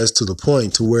and oppress to the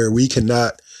point to where we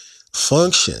cannot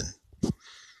function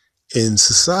in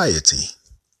society.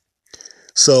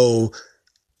 So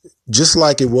just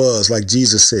like it was, like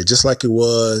Jesus said, just like it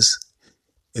was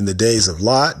in the days of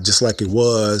Lot, just like it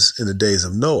was in the days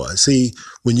of Noah. See,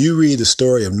 when you read the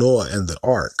story of Noah and the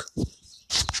ark,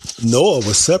 Noah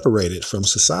was separated from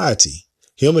society.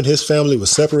 Him and his family were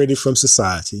separated from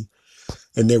society,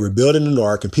 and they were building an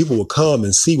ark, and people would come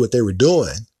and see what they were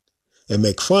doing and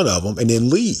make fun of them and then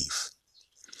leave.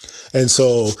 And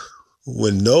so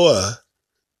when Noah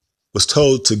was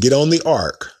told to get on the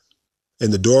ark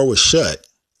and the door was shut,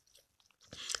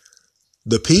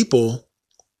 the people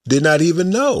did not even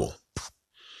know.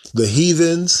 The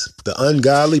heathens, the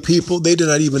ungodly people, they did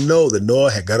not even know that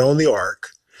Noah had got on the ark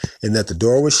and that the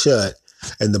door was shut.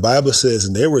 And the Bible says,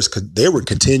 and they were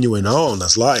continuing on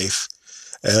as life,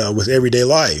 with everyday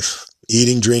life,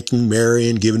 eating, drinking,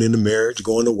 marrying, giving into marriage,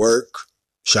 going to work,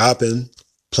 shopping,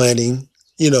 planting,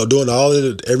 doing all of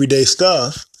the everyday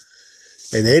stuff.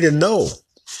 And they didn't know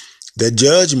that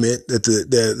judgment, that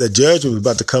the judgment was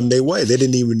about to come their way. They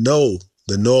didn't even know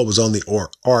that Noah was on the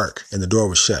ark and the door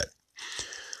was shut.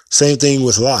 Same thing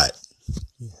with Lot.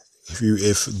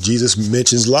 If Jesus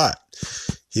mentions Lot,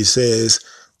 he says,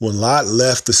 when Lot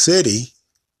left the city,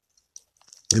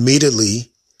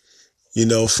 immediately,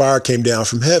 fire came down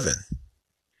from heaven.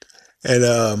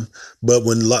 And, but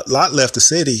when Lot left the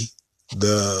city,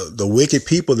 the wicked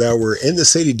people that were in the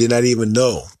city did not even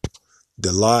know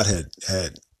that Lot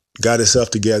had got himself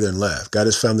together and left, got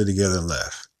his family together and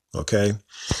left. Okay.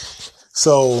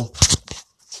 So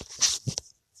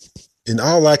in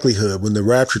all likelihood, when the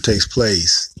rapture takes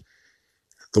place,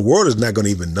 the world is not going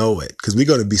to even know it because we're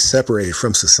going to be separated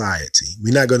from society.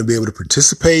 We're not going to be able to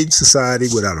participate in society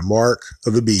without a mark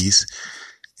of the beast.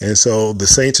 And so the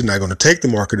saints are not going to take the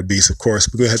mark of the beast. Of course,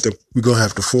 we're going to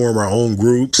have to form our own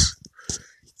groups,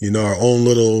 our own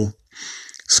little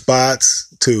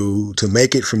spots to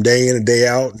make it from day in and day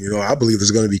out. I believe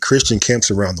there's going to be Christian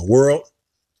camps around the world,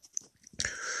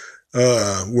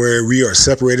 where we are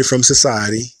separated from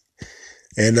society.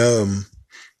 And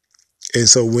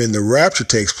so when the rapture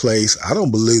takes place, I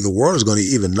don't believe the world is going to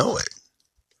even know it.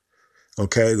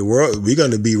 Okay. We're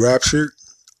going to be raptured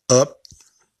up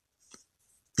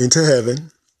into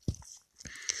heaven,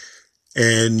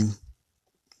 and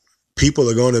people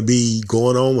are going to be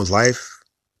going on with life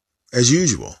as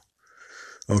usual.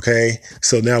 Okay.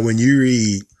 So now when you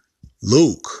read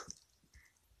Luke,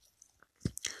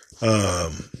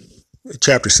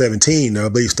 chapter 17, I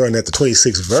believe starting at the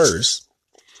 26th verse,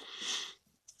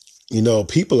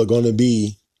 people are going to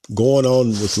be going on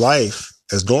with life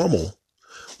as normal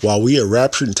while we are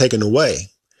raptured and taken away.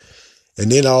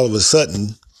 And then all of a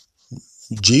sudden,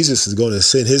 Jesus is going to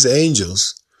send his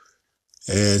angels,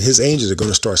 and his angels are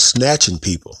going to start snatching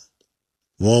people.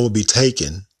 One will be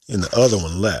taken and the other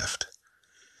one left.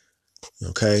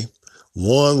 Okay.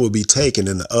 One will be taken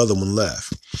and the other one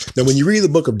left. Now, when you read the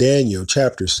book of Daniel,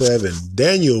 chapter 7,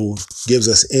 Daniel gives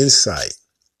us insight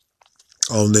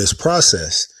on this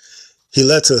process. He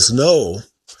lets us know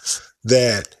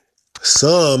that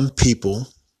some people,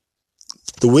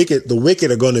 the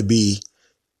wicked are going to be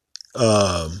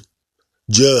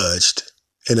judged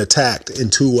and attacked in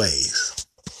two ways.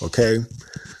 Okay.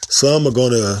 Some are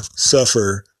going to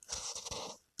suffer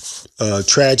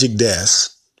tragic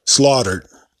deaths, slaughtered.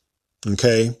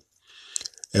 Okay.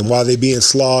 And while they're being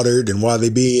slaughtered and while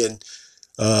they're being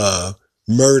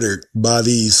murdered by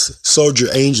these soldier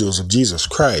angels of Jesus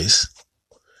Christ,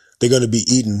 they're going to be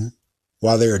eaten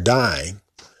while they are dying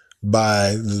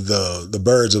by the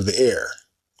birds of the air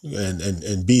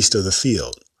and beasts of the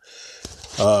field.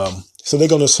 So they're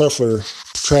going to suffer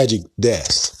tragic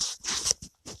deaths.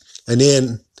 And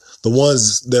then the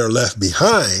ones that are left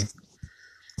behind,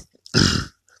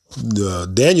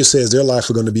 Daniel says their life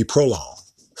are going to be prolonged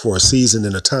for a season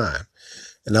and a time.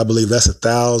 And I believe that's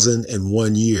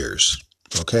 1,001 years.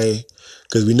 Okay.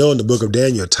 Because we know in the book of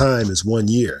Daniel, time is 1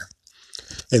 year.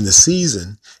 And the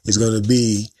season is going to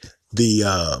be the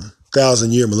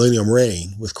 1,000-year millennium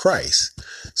reign with Christ.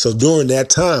 So during that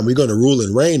time, we're going to rule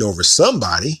and reign over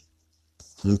somebody.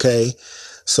 Okay.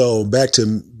 So back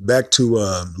to back to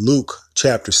Luke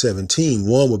chapter 17,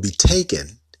 one will be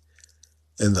taken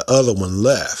and the other one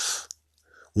left.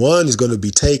 One is going to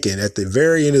be taken at the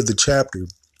very end of the chapter.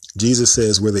 Jesus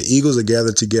says, where the eagles are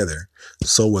gathered together,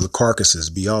 so will the carcasses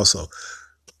be also.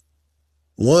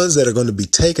 Ones that are going to be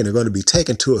taken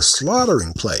to a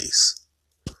slaughtering place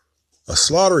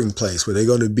where they're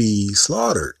going to be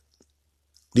slaughtered.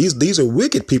 These are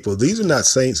wicked people. These are not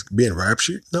saints being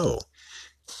raptured. No.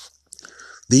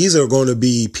 These are going to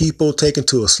be people taken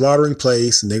to a slaughtering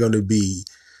place, and they're going to be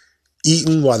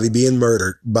eaten while they're being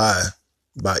murdered by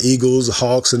eagles,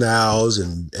 hawks, and owls,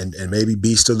 and maybe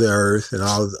beasts of the earth, and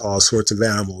all sorts of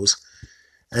animals.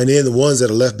 And then the ones that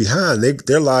are left behind,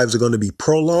 their lives are going to be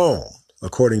prolonged,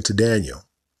 according to Daniel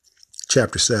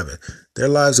chapter 7. Their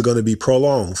lives are going to be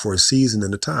prolonged for a season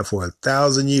and a time, for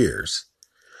 1,000 years.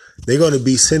 They're going to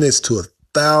be sentenced to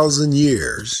 1,000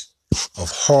 years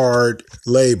of hard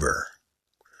labor.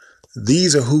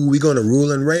 These are who we're going to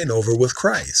rule and reign over with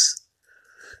Christ.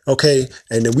 Okay,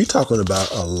 and then we're talking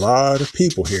about a lot of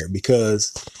people here,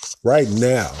 because right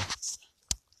now,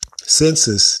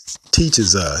 census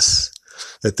teaches us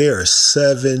that there are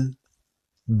 7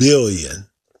 billion,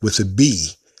 with a B,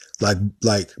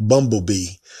 like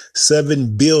bumblebee,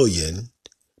 7 billion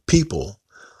people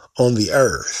on the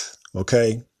earth.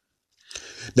 Okay.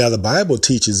 Now, the Bible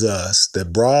teaches us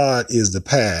that broad is the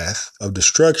path of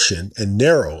destruction and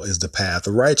narrow is the path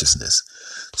of righteousness.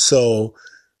 So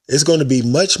it's going to be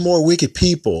much more wicked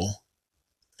people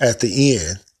at the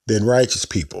end than righteous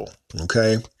people.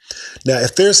 Okay. Now,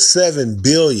 if there's 7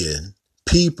 billion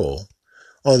people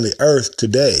on the earth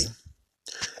today,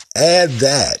 add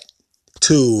that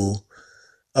to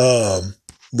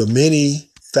the many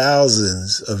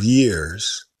thousands of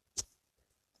years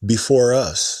before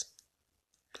us.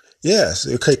 Yes,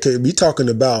 okay, could be talking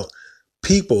about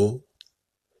people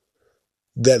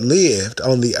that lived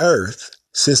on the earth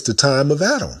since the time of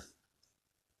Adam.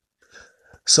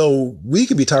 So we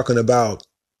could be talking about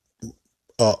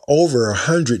over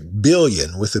 100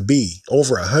 billion, with a B,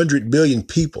 over 100 billion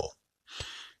people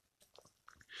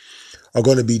are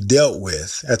going to be dealt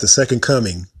with at the second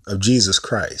coming of Jesus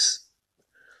Christ.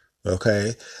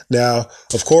 Okay. Now,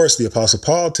 of course, the Apostle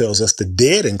Paul tells us the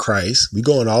dead in Christ, we're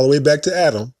going all the way back to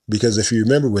Adam, because if you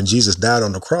remember when Jesus died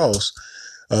on the cross,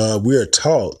 we are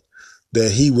taught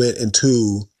that he went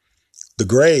into the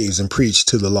graves and preached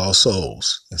to the lost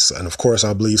souls. And of course,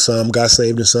 I believe some got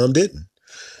saved and some didn't.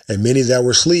 And many that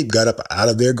were asleep got up out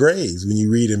of their graves. When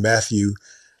you read in Matthew,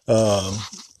 I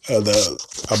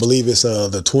believe it's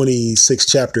the 26th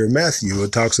chapter of Matthew,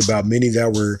 it talks about many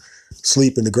that were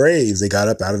asleep in the graves. They got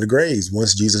up out of the graves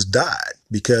once Jesus died,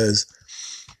 because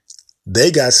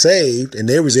they got saved and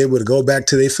they was able to go back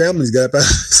to their families, got up out,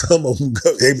 some of them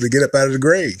able to get up out of the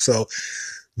grave. So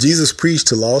Jesus preached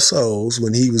to lost souls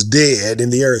when he was dead in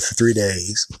the earth for 3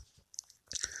 days.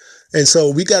 And so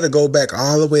we got to go back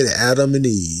all the way to Adam and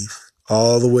Eve,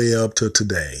 all the way up to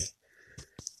today.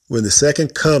 When the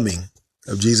second coming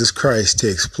of Jesus Christ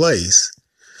takes place,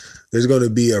 there's going to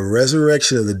be a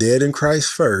resurrection of the dead in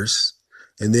Christ first,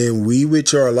 and then we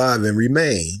which are alive and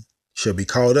remain shall be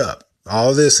caught up.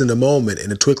 All this in a moment, in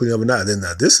the twinkling of an eye. Then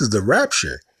now this is the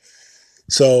rapture.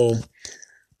 So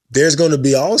there's going to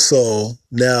be also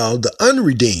now the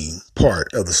unredeemed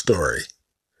part of the story.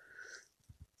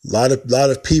 A lot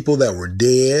of people that were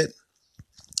dead,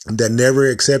 that never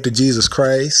accepted Jesus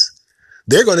Christ,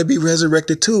 they're going to be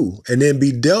resurrected too, and then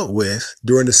be dealt with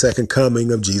during the second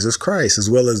coming of Jesus Christ, as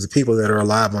well as the people that are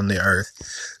alive on the earth.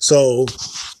 So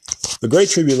the Great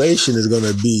Tribulation is going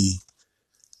to be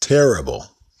terrible.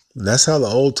 And that's how the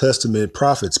Old Testament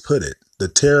prophets put it. The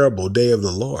terrible day of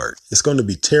the Lord. It's going to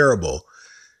be terrible.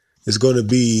 It's going to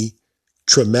be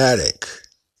traumatic.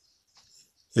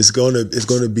 It's going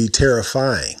to be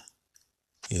terrifying.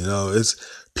 You know,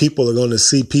 people are going to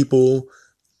see people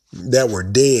that were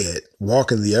dead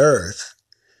walking the earth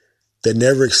that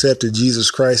never accepted Jesus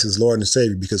Christ as Lord and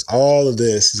Savior, because all of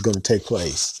this is going to take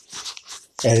place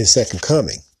at his second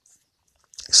coming.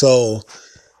 So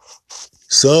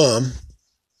some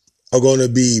are going to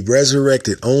be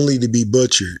resurrected only to be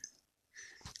butchered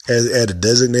at a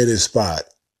designated spot.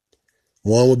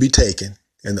 One will be taken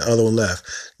and the other one left.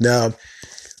 Now,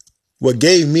 what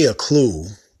gave me a clue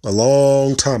a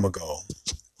long time ago,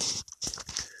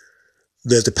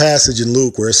 that the passage in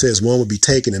Luke where it says one will be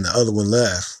taken and the other one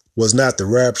left, was not the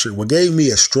rapture. What gave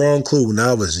me a strong clue when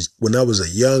I was a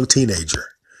young teenager.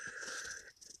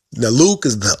 Now, Luke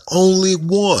is the only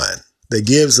one that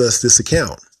gives us this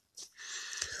account.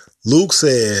 Luke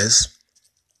says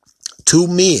 2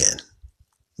 men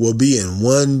will be in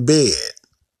one bed.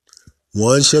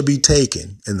 One shall be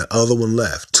taken and the other one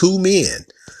left. Two men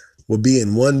will be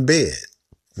in one bed.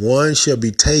 One shall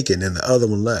be taken and the other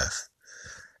one left.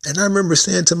 And I remember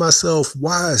saying to myself,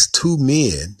 why is two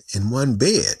men in one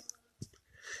bed?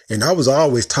 And I was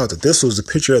always taught that this was a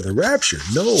picture of the rapture.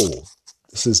 No,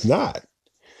 this is not.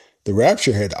 The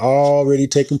rapture had already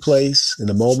taken place in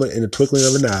a moment, in the twinkling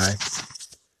of an eye.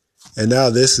 And now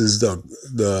this is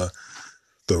the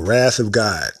wrath of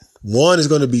God. One is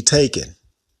going to be taken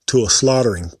to a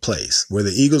slaughtering place where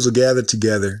the eagles are gathered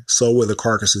together. So will the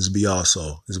carcasses be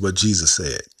also, is what Jesus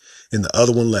said. And the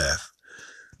other one left.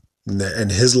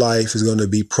 And his life is going to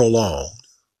be prolonged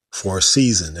for a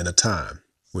season and a time,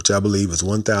 which I believe is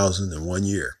 1,001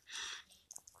 year,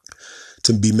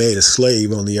 to be made a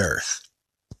slave on the earth,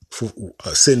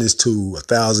 sentenced to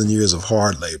 1,000 years of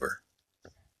hard labor.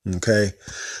 Okay.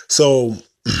 So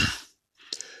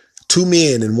two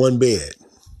men in one bed,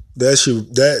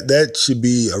 that should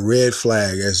be a red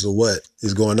flag as to what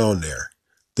is going on there.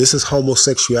 This is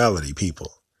homosexuality,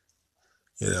 people.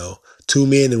 You know, two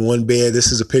men in one bed.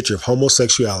 This is a picture of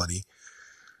homosexuality.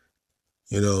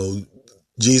 You know,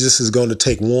 Jesus is going to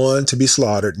take one to be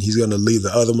slaughtered, and he's going to leave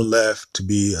the other one left to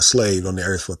be a slave on the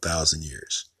earth for 1,000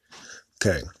 years.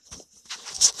 Okay.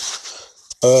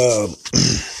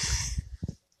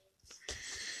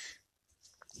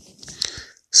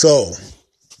 So,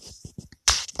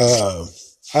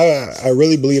 I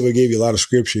really believe I gave you a lot of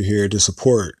scripture here to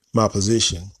support my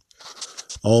position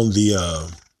on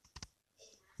the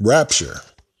rapture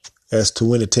as to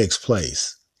when it takes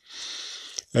place.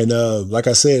 And like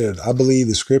I said, I believe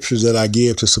the scriptures that I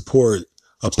give to support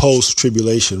a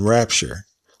post-tribulation rapture,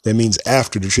 that means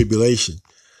after the tribulation,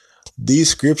 these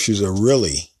scriptures are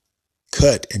really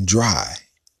cut and dry,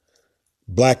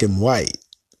 black and white,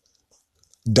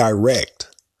 direct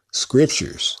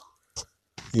scriptures.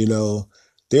 You know,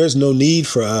 there's no need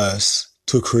for us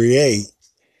to create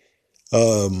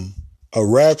a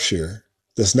rapture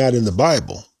that's not in the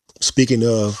Bible. Speaking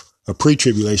of a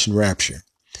pre-tribulation rapture.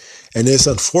 And it's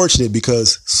unfortunate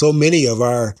because so many of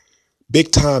our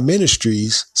big time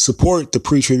ministries support the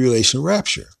pre-tribulation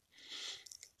rapture.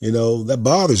 You know, that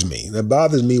bothers me. That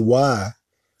bothers me why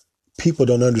people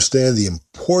don't understand the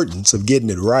importance of getting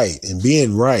it right and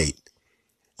being right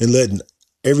and letting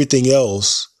everything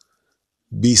else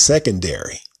be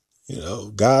secondary. You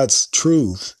know, God's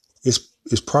truth is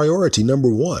priority number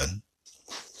one.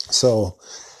 So,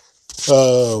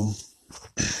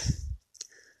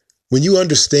 when you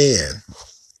understand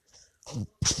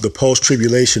the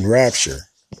post-tribulation rapture,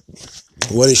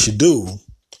 what it should do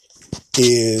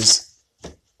is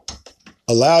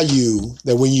allow you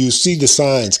that when you see the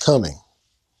signs coming,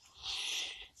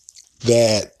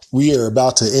 that we are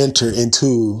about to enter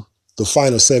into the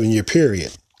final 7-year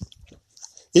period,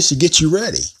 it should get you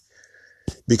ready.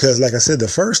 Because like I said, the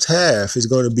first half is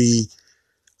going to be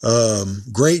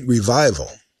great revival.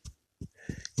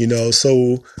 You know,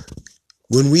 so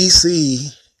when we see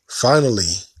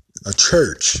finally a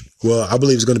church, well, I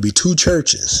believe it's going to be two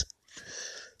churches,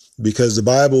 because the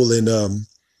Bible in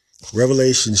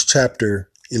Revelations chapter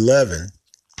 11,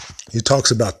 it talks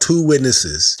about two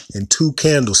witnesses and two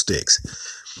candlesticks.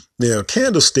 Now, a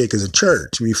candlestick is a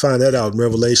church. We find that out in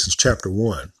Revelations chapter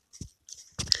 1.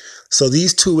 So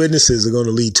these two witnesses are going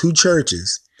to lead two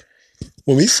churches.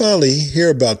 When we finally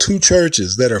hear about two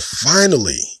churches that are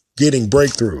finally getting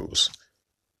breakthroughs,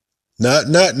 not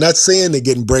saying they're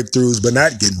getting breakthroughs, but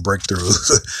not getting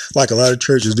breakthroughs like a lot of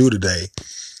churches do today.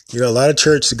 You know, a lot of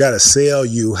churches got to sell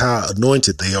you how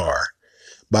anointed they are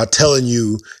by telling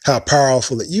you how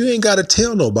powerful that you ain't got to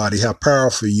tell nobody how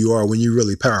powerful you are when you're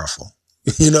really powerful,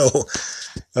 you know?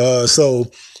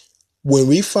 So when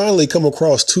we finally come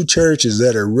across two churches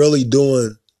that are really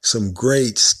doing some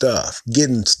great stuff,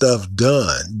 getting stuff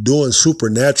done, doing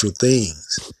supernatural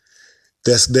things,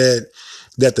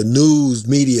 that the news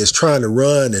media is trying to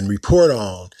run and report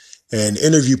on and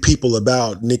interview people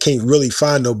about, and they can't really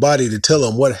find nobody to tell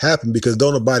them what happened because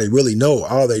don't nobody really know.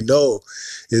 All they know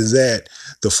is that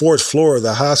the fourth floor of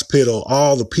the hospital,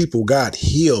 all the people got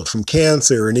healed from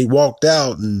cancer and they walked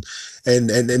out and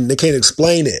they can't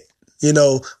explain it. You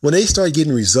know, when they start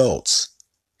getting results,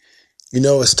 you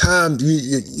know, it's time,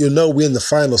 you know, we're in the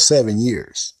final 7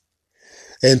 years,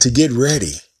 and to get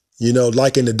ready, you know,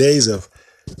 like in the days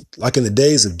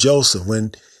of Joseph,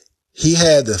 when he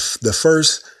had the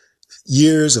first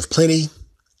years of plenty,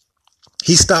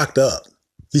 he stocked up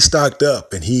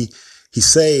and he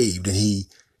saved and he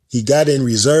got in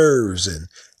reserves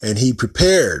and he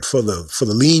prepared for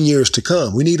the lean years to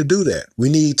come. We need to do that. We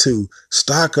need to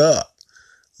stock up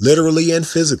literally and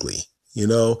physically, you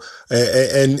know,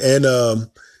 and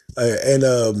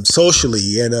and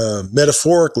socially and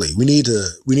metaphorically. We need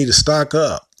to stock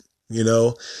up, you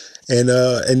know, and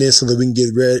then so that we can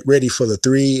get ready for the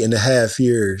 3.5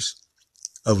 years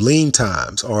of lean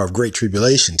times or of great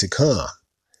tribulation to come,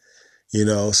 you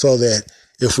know, so that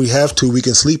if we have to, we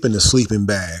can sleep in the sleeping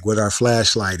bag with our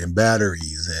flashlight and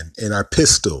batteries and our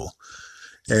pistol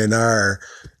and our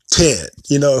tent,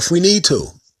 you know, if we need to,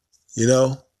 you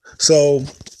know. So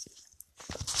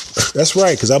that's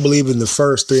right, because I believe in the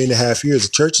first 3.5 years,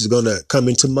 the church is going to come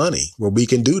into money where we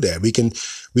can do that.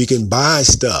 We can buy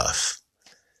stuff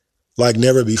like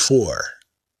never before.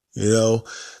 You know,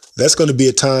 that's going to be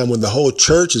a time when the whole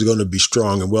church is going to be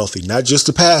strong and wealthy, not just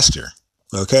the pastor.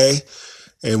 Okay.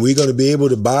 And we're going to be able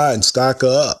to buy and stock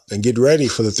up and get ready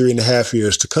for the 3.5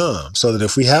 years to come, so that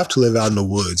if we have to live out in the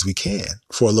woods, we can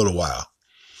for a little while.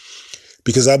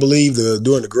 Because I believe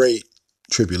during the Great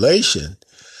Tribulation,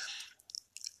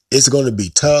 it's going to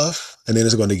be tough, and then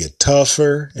it's going to get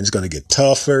tougher, and it's going to get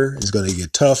tougher. It's going to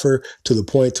get tougher to the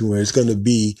point to where it's going to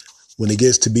be, when it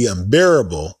gets to be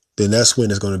unbearable, then that's when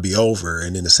it's going to be over.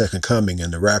 And then the second coming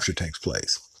and the rapture takes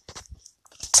place.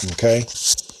 Okay.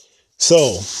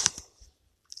 So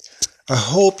I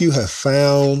hope you have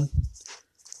found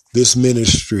this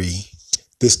ministry,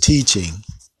 this teaching,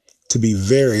 to be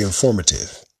very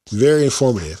informative, very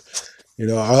informative. You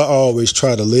know, I always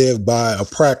try to live by a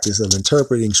practice of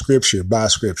interpreting scripture by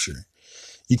scripture.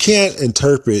 You can't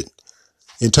interpret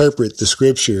the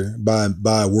scripture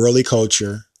by worldly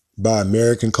culture, by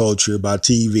American culture, by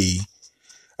TV.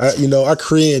 I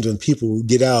cringe when people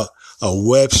get out a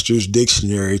Webster's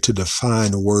dictionary to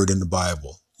define a word in the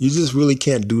Bible. You just really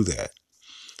can't do that,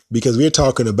 because we're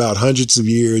talking about hundreds of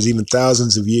years, even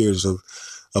thousands of years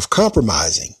of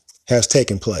compromising has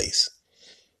taken place.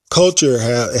 Culture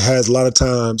has a lot of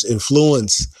times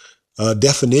influenced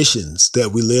definitions that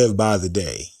we live by the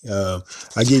day.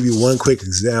 I give you one quick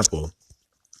example.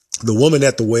 The woman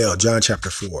at the well, John chapter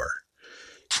 4.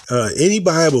 Any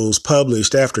Bibles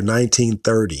published after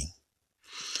 1930,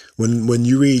 when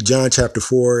you read John chapter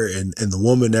 4 and the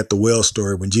woman at the well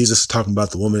story, when Jesus is talking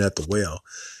about the woman at the well,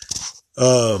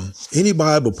 any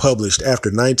Bible published after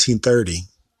 1930,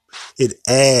 it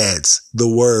adds the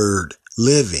word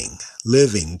living.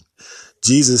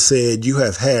 Jesus said, you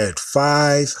have had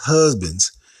 5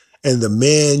 husbands, and the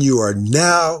man you are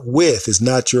now with is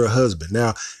not your husband.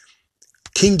 Now,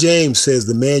 King James says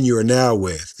the man you are now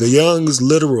with. The Young's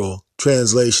literal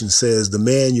translation says the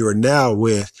man you are now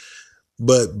with.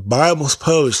 But Bibles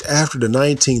published after the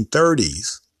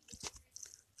 1930s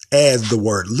adds the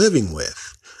word living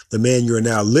with. The man you are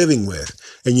now living with.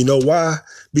 And you know why?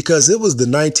 Because it was the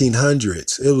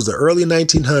 1900s. It was the early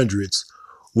 1900s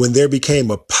when there became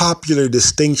a popular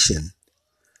distinction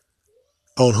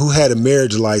on who had a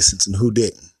marriage license and who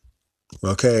didn't.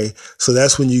 Okay. So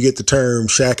that's when you get the term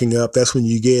shacking up. That's when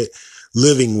you get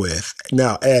living with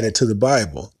now added to the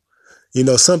Bible. You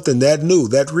know, something that new,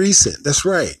 that recent. That's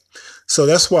right. So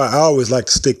that's why I always like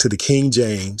to stick to the King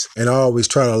James, and I always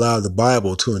try to allow the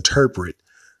Bible to interpret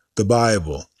the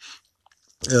Bible.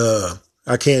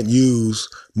 I can't use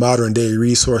modern day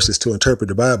resources to interpret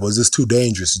the Bible. It's just too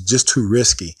dangerous. It's just too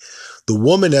risky. The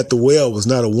woman at the well was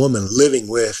not a woman living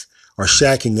with or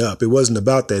shacking up. It wasn't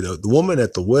about that. The woman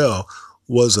at the well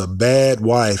was a bad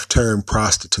wife turned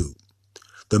prostitute.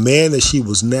 The man that she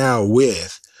was now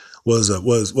with was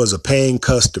a paying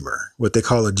customer, what they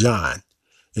call a John.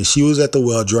 And she was at the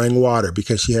well drawing water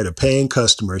because she had a paying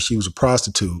customer. She was a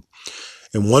prostitute.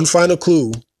 And one final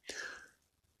clue,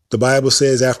 the Bible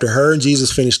says after her and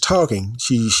Jesus finished talking,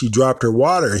 she dropped her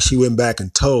water and she went back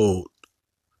and told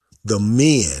the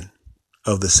men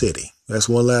of the city. That's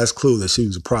one last clue that she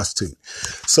was a prostitute.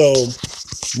 So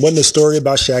wasn't a story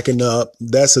about shacking up.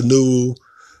 That's a new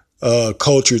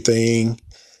culture thing.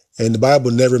 And the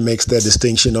Bible never makes that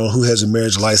distinction on who has a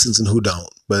marriage license and who don't.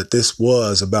 But this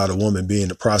was about a woman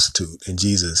being a prostitute and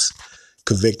Jesus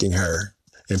convicting her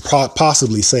and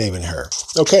possibly saving her.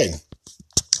 Okay,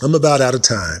 I'm about out of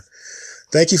time.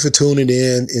 Thank you for tuning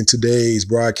in today's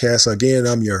broadcast. Again,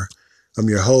 I'm your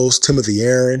host, Timothy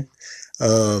Aaron.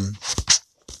 The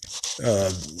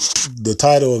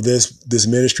title of this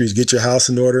ministry is Get Your House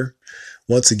in Order.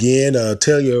 Once again,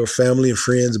 tell your family and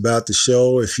friends about the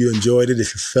show if you enjoyed it,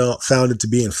 if you found it to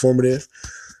be informative.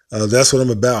 That's what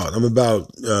I'm about. I'm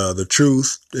about the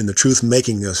truth and the truth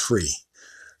making us free.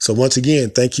 So once again,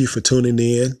 thank you for tuning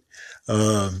in.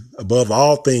 Above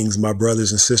all things, my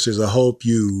brothers and sisters, I hope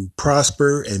you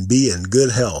prosper and be in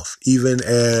good health, even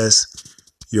as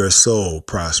your soul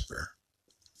prosper.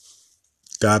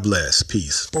 God bless.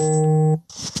 Peace.